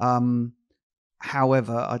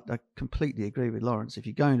 However, I completely agree with Lawrence. If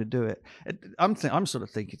you're going to do it, I'm sort of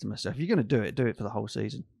thinking to myself, if you're going to do it for the whole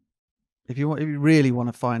season. If you really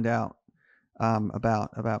want to find out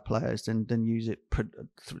about players, then use it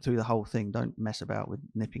through the whole thing. Don't mess about with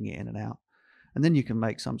nipping it in and out, and then you can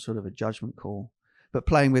make some sort of a judgment call. But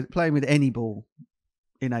playing with any ball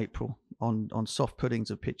in April on soft puddings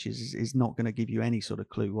of pitches is not going to give you any sort of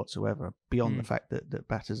clue whatsoever beyond the fact that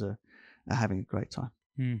batters are having a great time.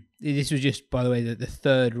 This was just, by the way, the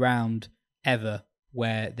third round ever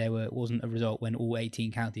where there wasn't a result when all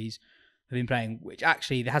 18 counties have been playing, which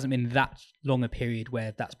actually there hasn't been that long a period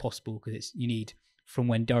where that's possible, because you need from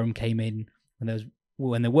when Durham came in,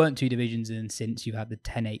 when there weren't two divisions, and since you had the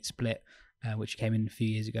 10-8 split, which came in a few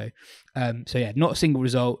years ago. So yeah, not a single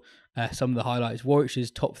result. Some of the highlights: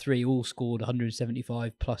 Warwickshire's top three all scored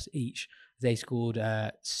 175 plus each. They scored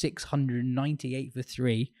 698 for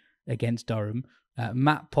 3 against Durham.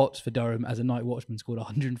 Matt Potts for Durham as a night watchman scored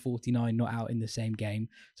 149 not out in the same game.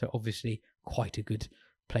 So obviously quite a good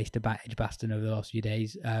place to bat Edgbaston over the last few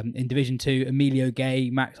days. In Division 2, Emilio Gay,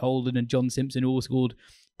 Max Holden and John Simpson all scored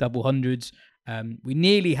double hundreds. We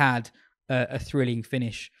nearly had a thrilling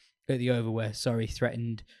finish at the over where Surrey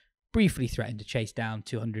briefly threatened to chase down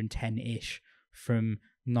 210-ish from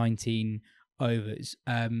 19 overs.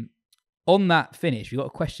 On that finish, we got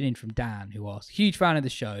a question in from Dan, who asked, huge fan of the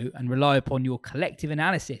show and rely upon your collective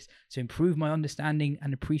analysis to improve my understanding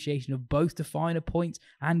and appreciation of both the finer points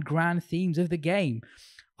and grand themes of the game.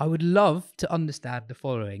 I would love to understand the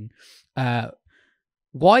following.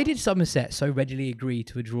 Why did Somerset so readily agree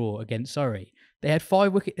to a draw against Surrey? They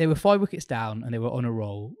were 5 wickets down and they were on a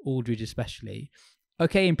roll, Aldridge especially.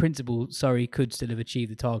 Okay, in principle, Surrey could still have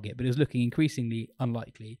achieved the target, but it was looking increasingly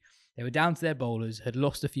unlikely. They were down to their bowlers, had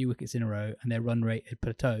lost a few wickets in a row, and their run rate had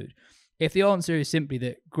plateaued. If the answer is simply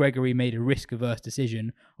that Gregory made a risk-averse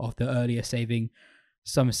decision after earlier saving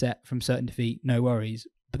Somerset from certain defeat, no worries.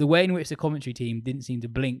 But the way in which the commentary team didn't seem to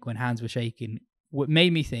blink when hands were shaking, what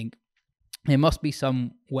made me think there must be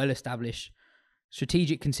some well-established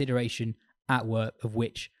strategic consideration at work of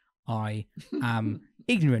which I am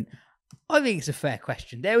ignorant. I think it's a fair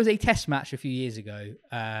question. There was a test match a few years ago,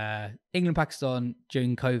 England-Pakistan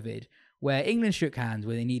during COVID, where England shook hands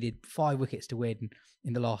where they needed 5 wickets to win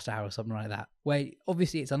in the last hour or something like that. Where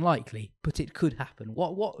obviously it's unlikely, but it could happen.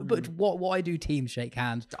 Why do teams shake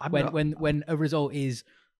hands when a result is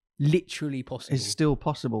literally possible? It's still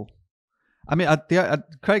possible. I mean,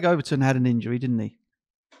 Craig Overton had an injury, didn't he?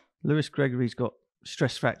 Lewis Gregory's got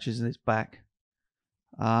stress fractures in his back.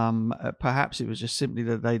 Perhaps it was just simply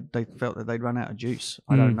that they felt that they'd run out of juice.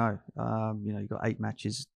 I don't know. You got 8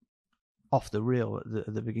 matches off the reel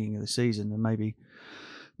at the beginning of the season, and maybe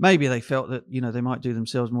they felt that they might do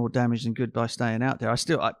themselves more damage than good by staying out there.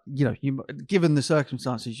 Given the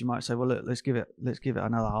circumstances, you might say, well, look, let's give it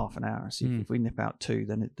another half an hour and see if we nip out 2,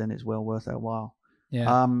 then it's well worth our while.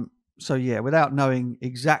 Yeah. So yeah, without knowing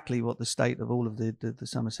exactly what the state of all of the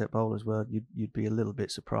Somerset bowlers were, you'd be a little bit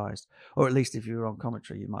surprised, or at least if you were on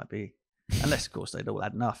commentary, you might be, unless of course they'd all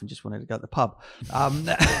had enough and just wanted to go to the pub.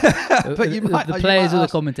 But you might, the players or the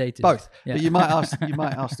commentators, both. Yeah. But you might ask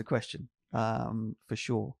the question for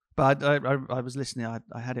sure. But I was listening. I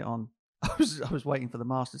had it on. I was waiting for the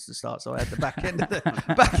Masters to start, so I had the back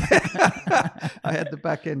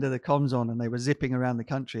end of the comms on, and they were zipping around the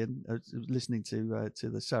country, and I was listening to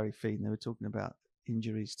the Surrey feed, and they were talking about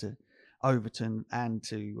injuries to Overton and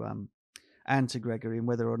to Gregory, and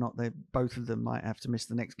whether or not both of them might have to miss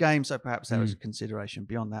the next game. So perhaps that was a consideration.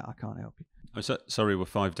 Beyond that, I can't help you. Surrey were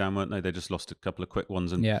 5 down, weren't they? They just lost a couple of quick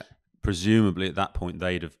ones, and presumably at that point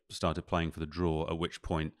they'd have started playing for the draw. At which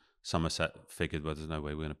point Somerset figured, well, there's no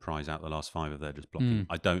way we're going to prize out the last 5 if they're just blocking.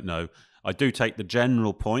 I don't know. I do take the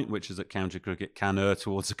general point, which is that county cricket can err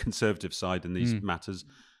towards the conservative side in these matters.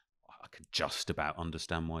 I can just about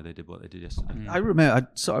understand why they did what they did yesterday. I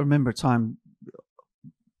remember a time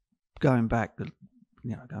going back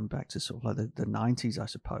to sort of like the 90s, I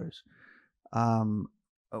suppose,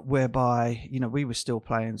 whereby, you know, we were still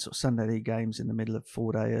playing sort of Sunday league games in the middle of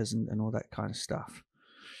 4-dayers and all that kind of stuff.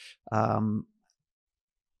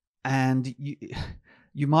 And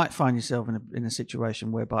you might find yourself in a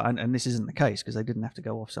situation whereby, and this isn't the case because they didn't have to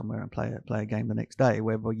go off somewhere and play a game the next day,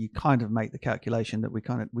 whereby you kind of make the calculation that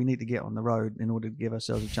we need to get on the road in order to give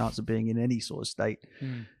ourselves a chance of being in any sort of state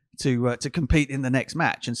to compete in the next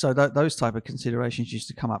match. And so those type of considerations used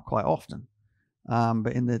to come up quite often.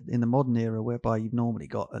 But in the modern era, whereby you've normally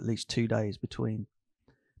got at least 2 days between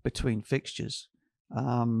fixtures,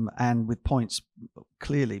 and with points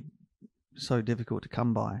clearly so difficult to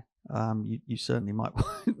come by, you certainly might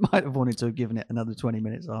have wanted to have given it another 20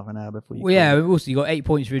 minutes, half an hour before you. Well, yeah. Also, you got 8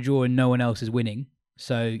 points for a draw and no one else is winning,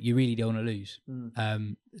 so you really don't want to lose,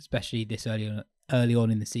 especially this early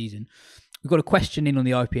on in the season. We've got a question in on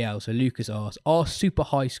the IPL. So Lucas asks, are super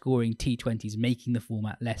high scoring T20s making the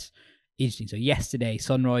format less interesting? So yesterday,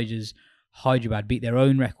 Sunrisers Hyderabad beat their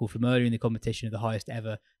own record from earlier in the competition of the highest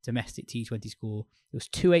ever domestic T20 score. It was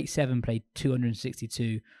 287 played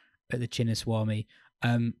 262 at the Chinnaswamy.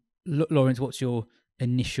 Lawrence, what's your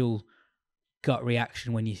initial gut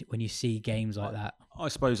reaction when you see games like that? I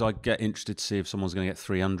suppose I get interested to see if someone's going to get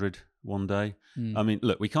 300 one day. I mean,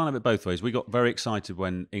 look, we can't have it both ways. We got very excited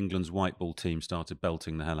when England's white ball team started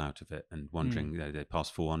belting the hell out of it and wondering, you know, they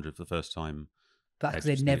passed 400 for the first time. That's because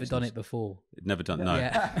they'd never done it before. They'd never done it, no.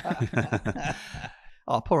 Yeah.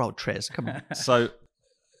 Oh, poor old Trez, come on. So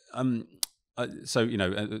you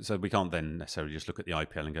know, so we can't then necessarily just look at the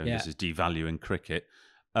IPL and go, this is devaluing cricket.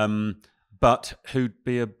 But who'd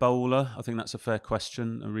be a bowler? I think that's a fair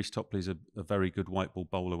question. And Reece Topley's a very good white ball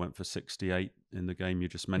bowler, went for 68 in the game you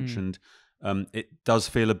just mentioned. It does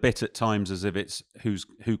feel a bit at times as if it's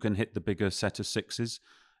who can hit the bigger set of sixes.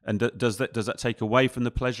 And does that take away from the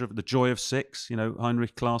pleasure of the joy of six? You know,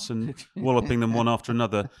 Heinrich Klaassen walloping them one after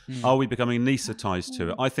another. Are we becoming anaesthetised to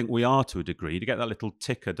it? I think we are to a degree. You get that little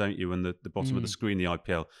ticker, don't you, in the bottom of the screen, the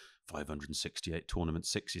IPL, 568 tournament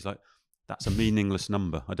sixes. Like, that's a meaningless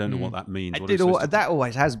number. I don't know what that means. That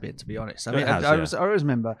always has been, to be honest. I mean, I always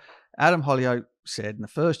remember Adam Hollioake said in the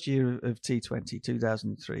first year of T20,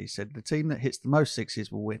 2003, said the team that hits the most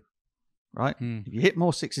sixes will win. Right? If you hit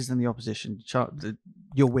more sixes than the opposition,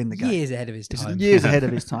 you'll win the game. Years ahead of his time. Years ahead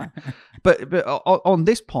of his time. But on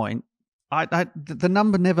this point, the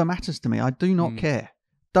number never matters to me. I do not care.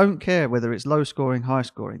 Don't care whether it's low scoring, high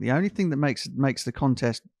scoring. The only thing that makes the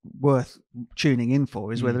contest worth tuning in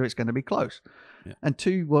for is whether it's going to be close. Yeah. And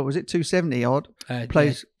 270 odd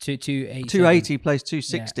plays 280 plays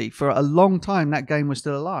 260 for a long time. That game was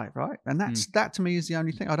still alive, right? And that to me is the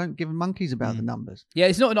only thing. I don't give monkeys about the numbers. Yeah,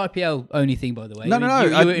 it's not an IPL only thing, by the way. No.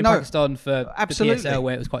 You were in Pakistan for the PSL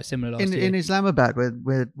where it was quite similar last year. In Islamabad,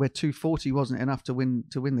 where 240 wasn't enough to win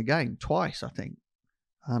the game twice, I think.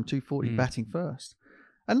 240 batting first.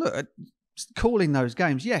 And look, calling those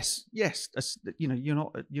games, yes, you know, you're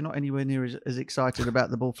not anywhere near as excited about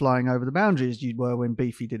the ball flying over the boundary as you were when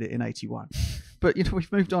Beefy did it in '81. But you know,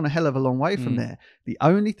 we've moved on a hell of a long way from there. The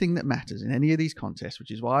only thing that matters in any of these contests,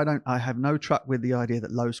 which is why I have no truck with the idea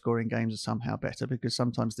that low scoring games are somehow better, because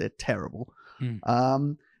sometimes they're terrible.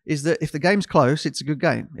 Is that if the game's close, it's a good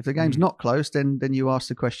game. If the game's not close, then you ask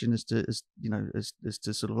the question as to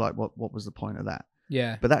sort of like what was the point of that?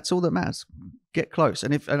 Yeah. But that's all that matters. Get close.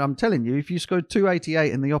 And I'm telling you, if you score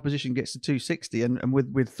 288 and the opposition gets to 260 and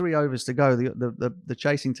with 3 overs to go, the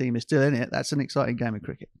chasing team is still in it, that's an exciting game of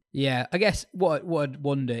cricket. Yeah. I guess what I'd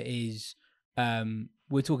wonder is,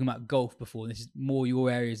 we're talking about golf before, and this is more your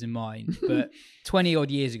areas than mine, but 20 odd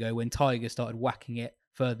years ago when Tiger started whacking it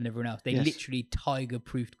further than everyone else, they literally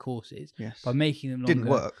Tiger-proofed courses by making them longer. Didn't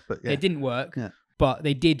work, but It didn't work, but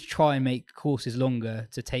they did try and make courses longer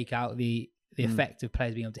to take out the effect of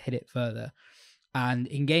players being able to hit it further. And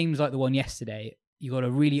in games like the one yesterday, you got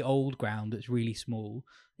a really old ground that's really small.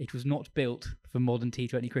 It was not built for modern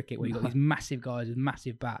T20 cricket, where you've got these massive guys with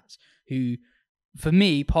massive bats who, for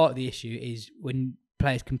me, part of the issue is when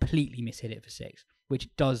players completely mishit it for six,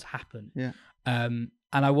 which does happen. Yeah. And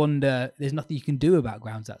I wonder, there's nothing you can do about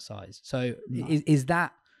grounds that size. So is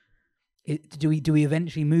that... Do we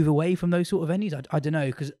eventually move away from those sort of venues? I don't know,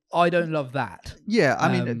 because I don't love that. Yeah,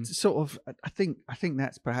 I mean, it's sort of. I think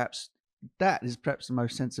that is perhaps the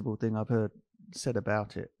most sensible thing I've heard said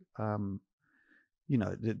about it. You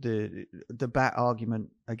know, the bat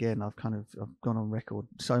argument again. I've gone on record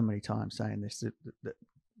so many times saying this that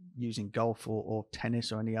using golf or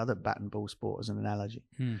tennis or any other bat and ball sport as an analogy,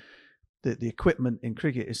 the equipment in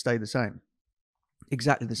cricket has stayed the same.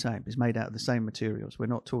 Exactly the same. It's made out of the same materials. We're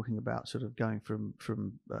not talking about sort of going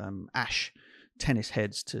from ash tennis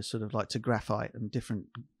heads to sort of like to graphite and different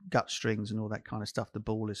gut strings and all that kind of stuff. The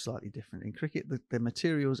ball is slightly different. In cricket, the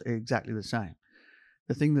materials are exactly the same.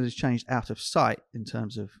 The thing that has changed out of sight in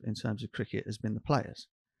terms of cricket has been the players.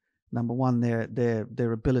 Number one,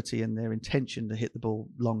 their ability and their intention to hit the ball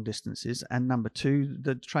long distances, and number two,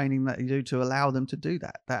 the training that you do to allow them to do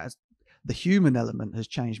that. The human element has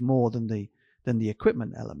changed more than the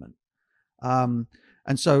equipment element.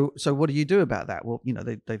 And so what do you do about that? Well,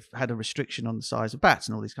 they've had a restriction on the size of bats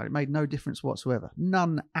and all these kind of, it made no difference whatsoever.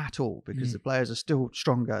 None at all, because the players are still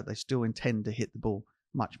stronger. They still intend to hit the ball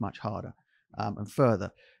much, much harder and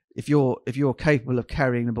further. If you're capable of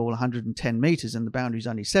carrying the ball 110 meters and the boundary's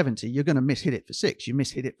only 70, you're going to miss-hit it for 6. You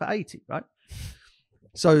miss-hit it for 80, right?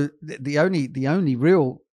 So the only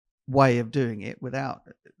real way of doing it without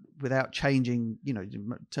changing,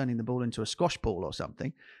 turning the ball into a squash ball or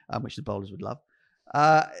something, which the bowlers would love,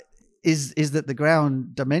 is that the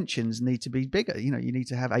ground dimensions need to be bigger. You need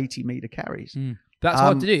to have 80-meter carries. That's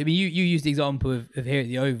hard to do. I mean, you used the example of here at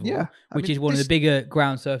the Oval, which is one of the bigger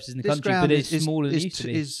ground surfaces in the country, but it's smaller than it used to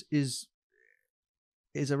be.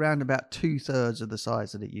 Is around about 2/3 of the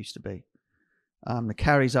size that it used to be. The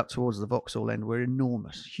carries up towards the Vauxhall end were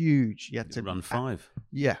enormous, huge. You had to run 5.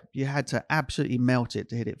 Yeah, you had to absolutely melt it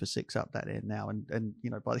to hit it for 6 up that end now. And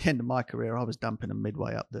by the end of my career, I was dumping them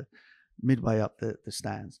midway up the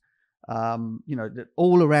stands. That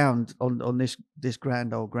all around on this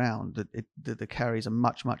grand old ground, that the carries are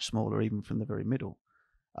much, much smaller, even from the very middle.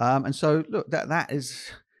 And so look, that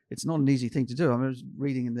is, it's not an easy thing to do. I was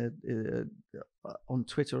reading in on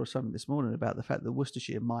Twitter or something this morning about the fact that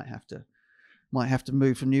Worcestershire might have to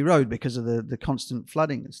move from New Road because of the constant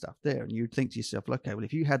flooding and stuff there. And you'd think to yourself, okay, well,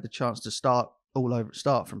 if you had the chance to start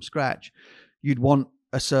from scratch, you'd want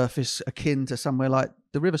a surface akin to somewhere like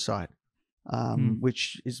the Riverside,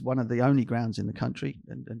 which is one of the only grounds in the country.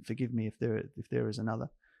 And forgive me if there is another.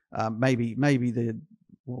 Maybe the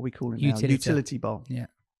what we call it now, utility bowl. Yeah,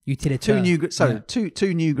 utility.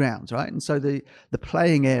 Two new grounds, right? And so the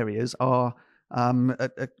playing areas are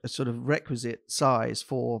a sort of requisite size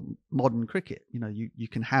for modern cricket. You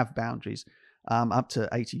can have boundaries up to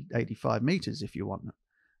 85 meters if you want them.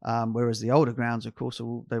 Whereas the older grounds, of course,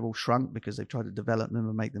 they've all shrunk because they've tried to develop them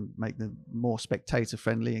and make them more spectator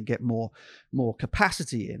friendly and get more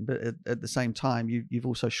capacity in. But at the same time, you've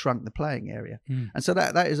also shrunk the playing area, and so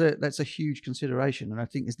that's a huge consideration. And I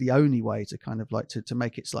think it's the only way to kind of like to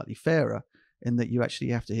make it slightly fairer, in that you actually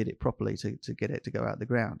have to hit it properly to get it to go out the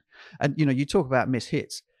ground. And you talk about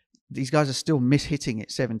miss-hits. These guys are still miss-hitting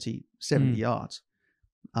it 70 yards.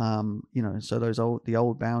 So the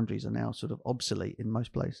old boundaries are now sort of obsolete in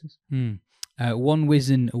most places. One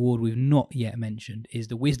Wisden award we've not yet mentioned is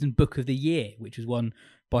the Wisden Book of the Year, which was won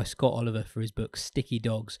by Scott Oliver for his book Sticky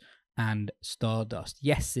Dogs and Stardust.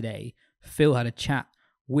 Yesterday, Phil had a chat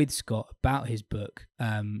with Scott about his book.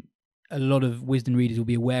 A lot of Wisden readers will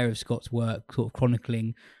be aware of Scott's work, sort of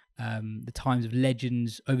chronicling the times of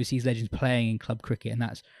overseas legends playing in club cricket, and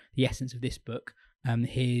that's the essence of this book.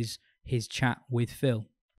 Here's his chat with Phil.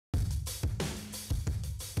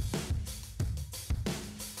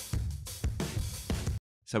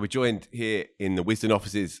 So we're joined here in the Wisden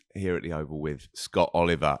offices here at the Oval with Scott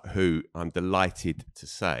Oliver, who I'm delighted to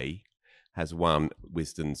say has won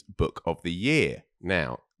Wisden's Book of the Year.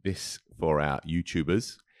 Now, this, for our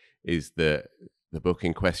YouTubers, is the book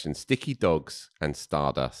in question, Sticky Dogs and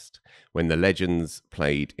Stardust, When the Legends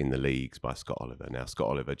Played in the Leagues, by Scott Oliver. Now, Scott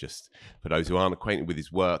Oliver, just for those who aren't acquainted with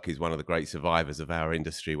his work, is one of the great survivors of our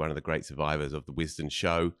industry, one of the great survivors of the Wisden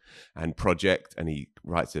show and project. And he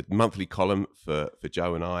writes a monthly column for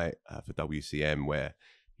Joe and I for WCM, where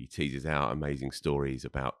he teases out amazing stories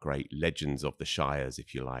about great legends of the Shires,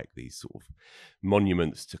 if you like, these sort of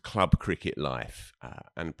monuments to club cricket life.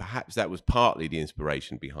 And perhaps that was partly the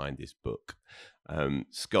inspiration behind this book.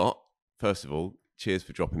 Scott, first of all, cheers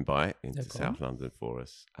for dropping by into South London for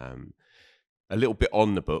us. A little bit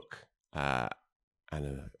on the book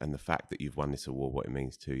and the fact that you've won this award, what it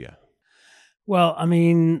means to you. Well, I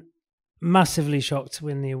mean, massively shocked to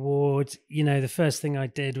win the award. The first thing I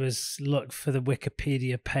did was look for the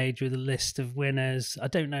Wikipedia page with a list of winners. I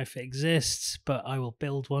don't know if it exists, but I will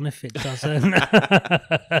build one if it doesn't.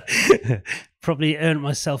 Probably earned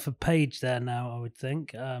myself a page there now, I would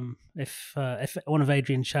think. If one of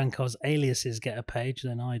Adrian Shankar's aliases get a page,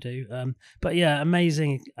 then I do. But yeah,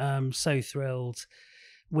 amazing. So thrilled.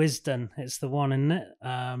 Wisden, it's the one, isn't it?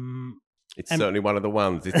 It's certainly one of the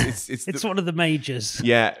ones. It's one of the majors.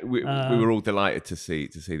 Yeah, we were all delighted to see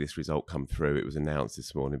this result come through. It was announced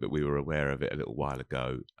this morning, but we were aware of it a little while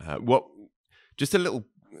ago. Just a little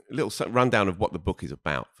rundown of what the book is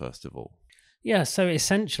about, first of all. Yeah, so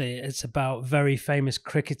essentially it's about very famous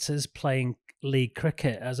cricketers playing league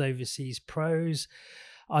cricket as overseas pros.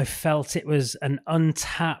 I felt it was an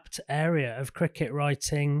untapped area of cricket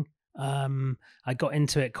writing. I got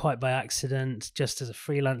into it quite by accident, just as a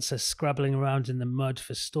freelancer, scrabbling around in the mud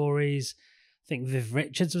for stories. I think Viv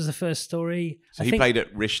Richards was the first story. So he played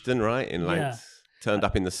at Wisden, right, in Leeds? Yeah. Turned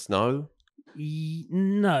up in the snow?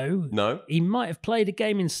 No. He might have played a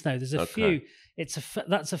game in snow. There's a Okay. few.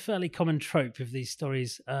 That's a fairly common trope of these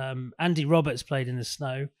stories. Andy Roberts played in the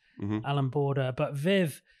snow, Alan Border. But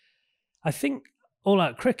Viv, I think All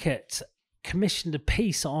Out Cricket commissioned a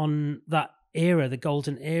piece on that era, the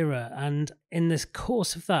golden era. And in the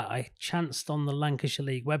course of that, I chanced on the Lancashire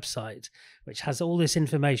League website, which has all this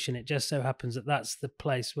information. It just so happens that that's the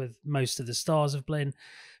place where most of the stars have been.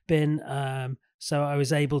 So I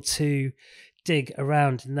was able to dig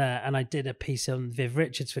around in there, and I did a piece on Viv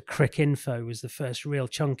Richards for Crick Info, was the first real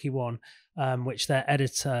chunky one, which their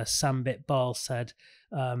editor, Sambit Bal, said,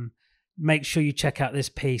 make sure you check out this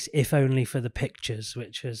piece, if only for the pictures,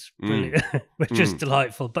 which was brilliant, which was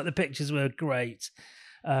delightful. But the pictures were great.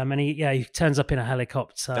 And he turns up in a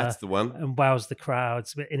helicopter. That's the one. And wows the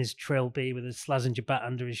crowds in his trilby with a Slazenger bat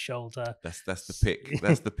under his shoulder. That's the pick.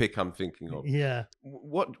 That's the pick I'm thinking of. Yeah.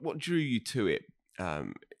 What drew you to it?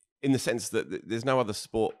 In the sense that there's no other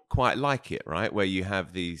sport quite like it, right? Where you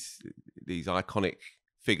have these iconic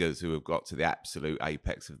figures who have got to the absolute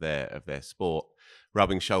apex of their sport,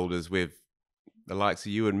 rubbing shoulders with the likes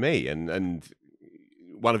of you and me. And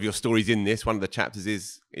one of your stories in this, one of the chapters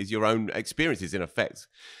is your own experiences, in effect,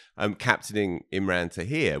 captaining Imran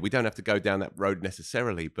Tahir. We don't have to go down that road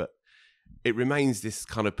necessarily, but it remains this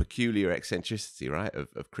kind of peculiar eccentricity, right,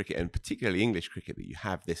 of cricket, and particularly English cricket, that you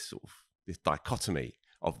have this dichotomy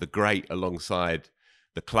of the great alongside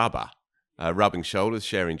the clubber, rubbing shoulders,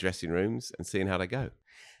 sharing dressing rooms, and seeing how they go.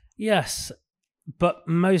 Yes, but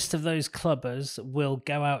most of those clubbers will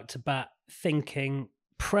go out to bat thinking,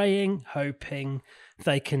 praying, hoping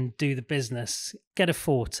they can do the business, get a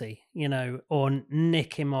 40, or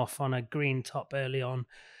nick him off on a green top early on.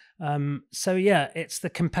 So yeah, it's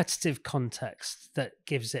the competitive context that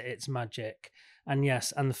gives it its magic. And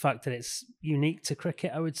yes, and the fact that it's unique to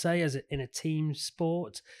cricket, I would say, as in a team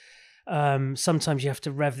sport. Sometimes you have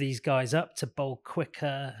to rev these guys up to bowl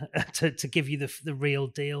quicker, to give you the real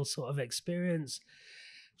deal sort of experience.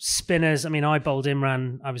 Spinners, I mean, I bowled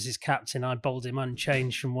Imran, I was his captain, I bowled him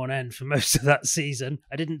unchanged from one end for most of that season.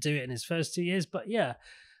 I didn't do it in his first 2 years, but yeah,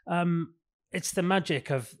 it's the magic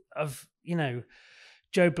of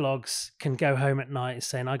Joe Bloggs can go home at night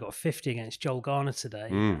saying, I got 50 against Joel Garner today.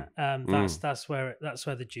 That's where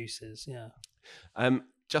the juice is. Yeah.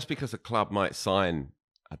 Just because a club might sign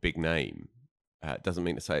a big name doesn't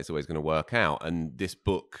mean to say it's always going to work out. And this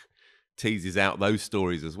book teases out those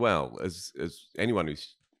stories as well. As anyone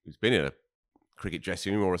who's been in a cricket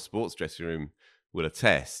dressing room or a sports dressing room will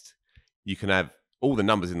attest, you can have all the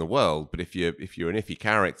numbers in the world, but if you're an iffy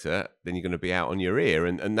character, then you're going to be out on your ear.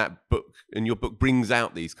 And that book, and your book, brings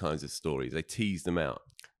out these kinds of stories. They tease them out.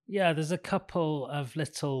 Yeah, there's a couple of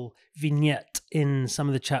little vignettes in some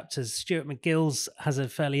of the chapters. Stuart McGill's has a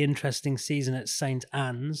fairly interesting season at St.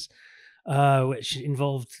 Anne's, which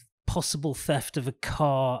involved possible theft of a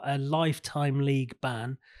car, a lifetime league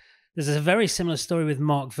ban. There's a very similar story with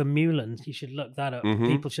Mark Vermeulen. You should look that up.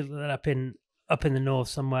 People should look that up in the north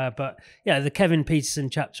somewhere. But yeah, the Kevin Peterson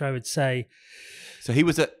chapter, I would say. So he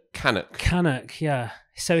was at Cannock. Cannock, yeah.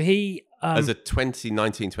 So he... as a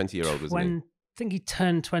 20-year-old, wasn't he? I think he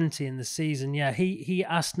turned 20 in the season, yeah. He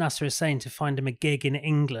asked Nasser Hussain to find him a gig in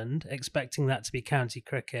England, expecting that to be county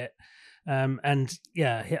cricket. And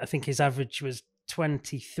yeah, I think his average was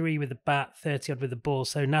 23 with the bat, 30 odd with the ball.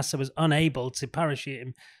 So Nasser was unable to parachute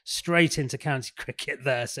him straight into county cricket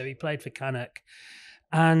there. So he played for Cannock.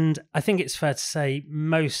 And I think it's fair to say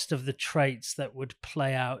most of the traits that would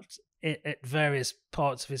play out at various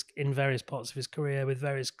parts of his career with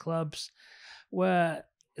various clubs were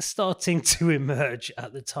starting to emerge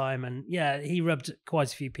at the time. And yeah, he rubbed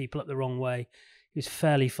quite a few people up the wrong way. He was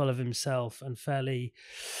fairly full of himself and fairly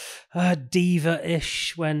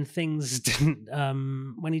diva-ish when things didn't,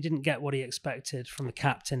 when he didn't get what he expected from the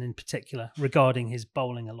captain in particular regarding his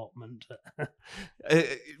bowling allotment.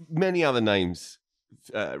 Many other names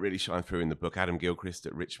really shine through in the book. Adam Gilchrist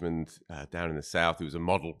at Richmond, down in the south, who was a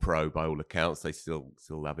model pro by all accounts. They still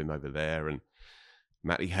love him over there. And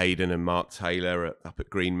Matty Hayden and Mark Taylor up at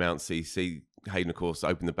Greenmount CC. Hayden, of course,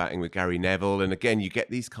 opened the batting with Gary Neville. And again, you get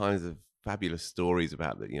these kinds of fabulous stories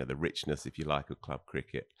about the richness, if you like, of club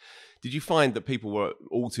cricket. Did you find that people were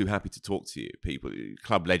all too happy to talk to you? People,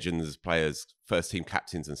 club legends, players, first team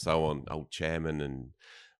captains, and so on, old chairmen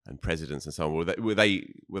and presidents and so on. Were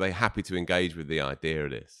they happy to engage with the idea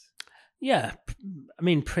of this? Yeah, I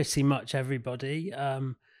mean, pretty much everybody.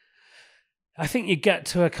 I think you get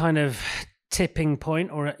to a kind of tipping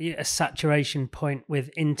point or a saturation point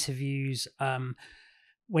with interviews.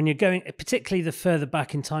 When you're going, particularly the further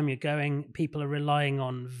back in time you're going, people are relying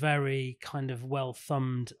on very kind of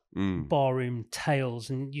well-thumbed barroom tales,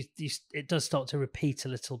 and it does start to repeat a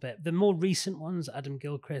little bit. The more recent ones, Adam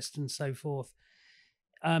Gilchrist and so forth,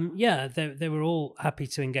 they were all happy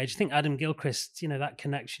to engage. I think Adam Gilchrist, that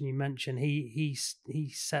connection you mentioned, he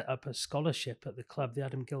set up a scholarship at the club, the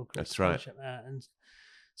Adam Gilchrist That's Scholarship, right. And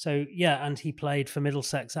so, and he played for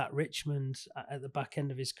Middlesex at Richmond at the back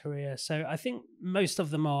end of his career. So I think most of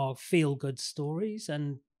them are feel-good stories,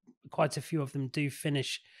 and quite a few of them do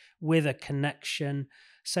finish with a connection.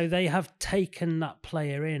 So they have taken that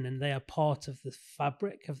player in, and they are part of the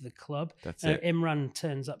fabric of the club. That's it. Imran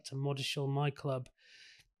turns up to Modishall, my club,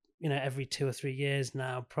 every 2 or 3 years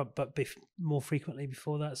now, but more frequently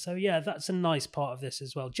before that. So, that's a nice part of this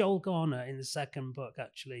as well. Joel Garner in the second book,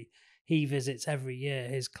 actually, he visits every year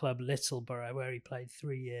his club Littleborough, where he played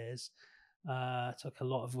 3 years. Took a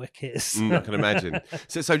lot of wickets. I can imagine.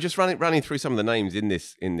 So just running through some of the names in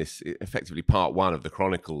this effectively part one of the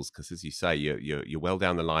Chronicles, because as you say, you're well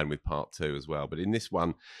down the line with part two as well. But in this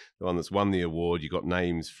one, the one that's won the award, you got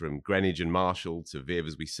names from Greenwich and Marshall to Viv,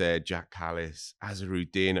 as we said, Jack Callis,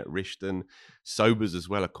 Azharuddin at Rishton, Sobers as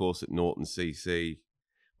well, of course, at Norton CC.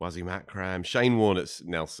 Wasim Akram, Shane Warne at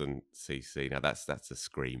Nelson CC. Now that's a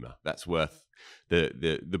screamer. That's worth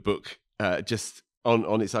the book just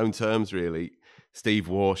on its own terms, really. Steve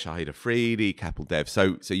Waugh, Shahid Afridi, Kapil Dev.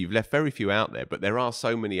 So you've left very few out there, but there are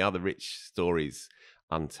so many other rich stories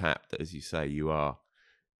untapped that, as you say, you are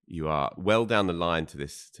well down the line to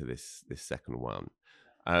this second one.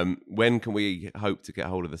 When can we hope to get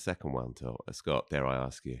hold of the second one, Scott? Dare I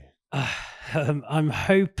ask you? I'm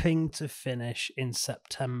hoping to finish in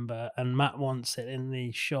September, and Matt wants it in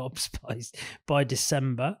the shops by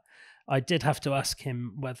December. I did have to ask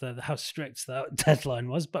him how strict that deadline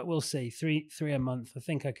was, but we'll see. Three a month. I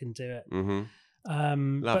think I can do it.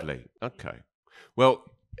 Mm-hmm. Lovely. Okay. Well,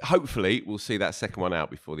 hopefully we'll see that second one out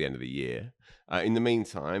before the end of the year. In the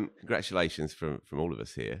meantime, congratulations from all of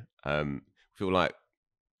us here. Feel like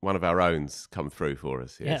one of our own's come through for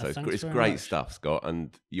us here. Yeah, so it's great much. stuff, Scott. And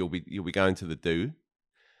you'll be going to the Do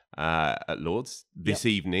at Lord's this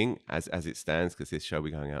evening as it stands, because this show will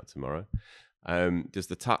be going out tomorrow. Does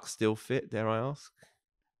the tux still fit, dare I ask?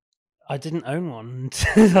 I didn't own one.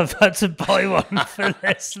 I've had to buy one for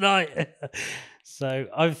this night. So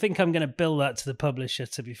I think I'm going to bill that to the publisher,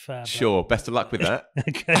 to be fair. Sure. Best of luck with that.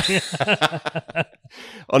 Okay.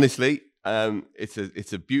 Honestly,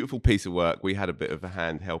 it's a beautiful piece of work. We had a bit of a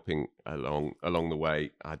hand helping along the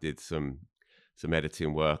way. I did some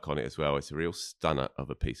editing work on it as well. It's a real stunner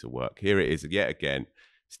of a piece of work. Here it is yet again.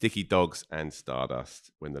 Sticky Dogs and Stardust,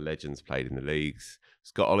 when the legends played in the leagues.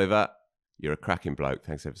 Scott Oliver, you're a cracking bloke.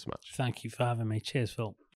 Thanks ever so much. Thank you for having me. Cheers,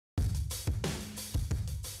 Phil.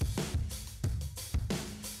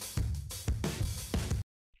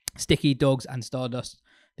 Sticky Dogs and Stardust,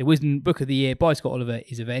 the Wisden Book of the Year by Scott Oliver,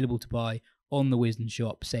 is available to buy on the Wisden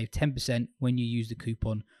shop. Save 10% when you use the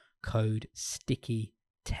coupon code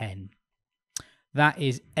STICKY10. That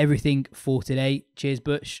is everything for today. Cheers,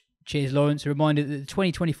 Butch. Cheers, Lawrence. A reminder that the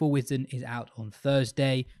 2024 Wisden is out on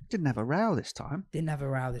Thursday. Didn't have a row this time. Didn't have a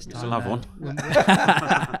row this time. Still have one.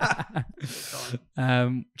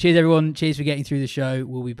 Cheers, everyone. Cheers for getting through the show.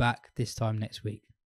 We'll be back this time next week.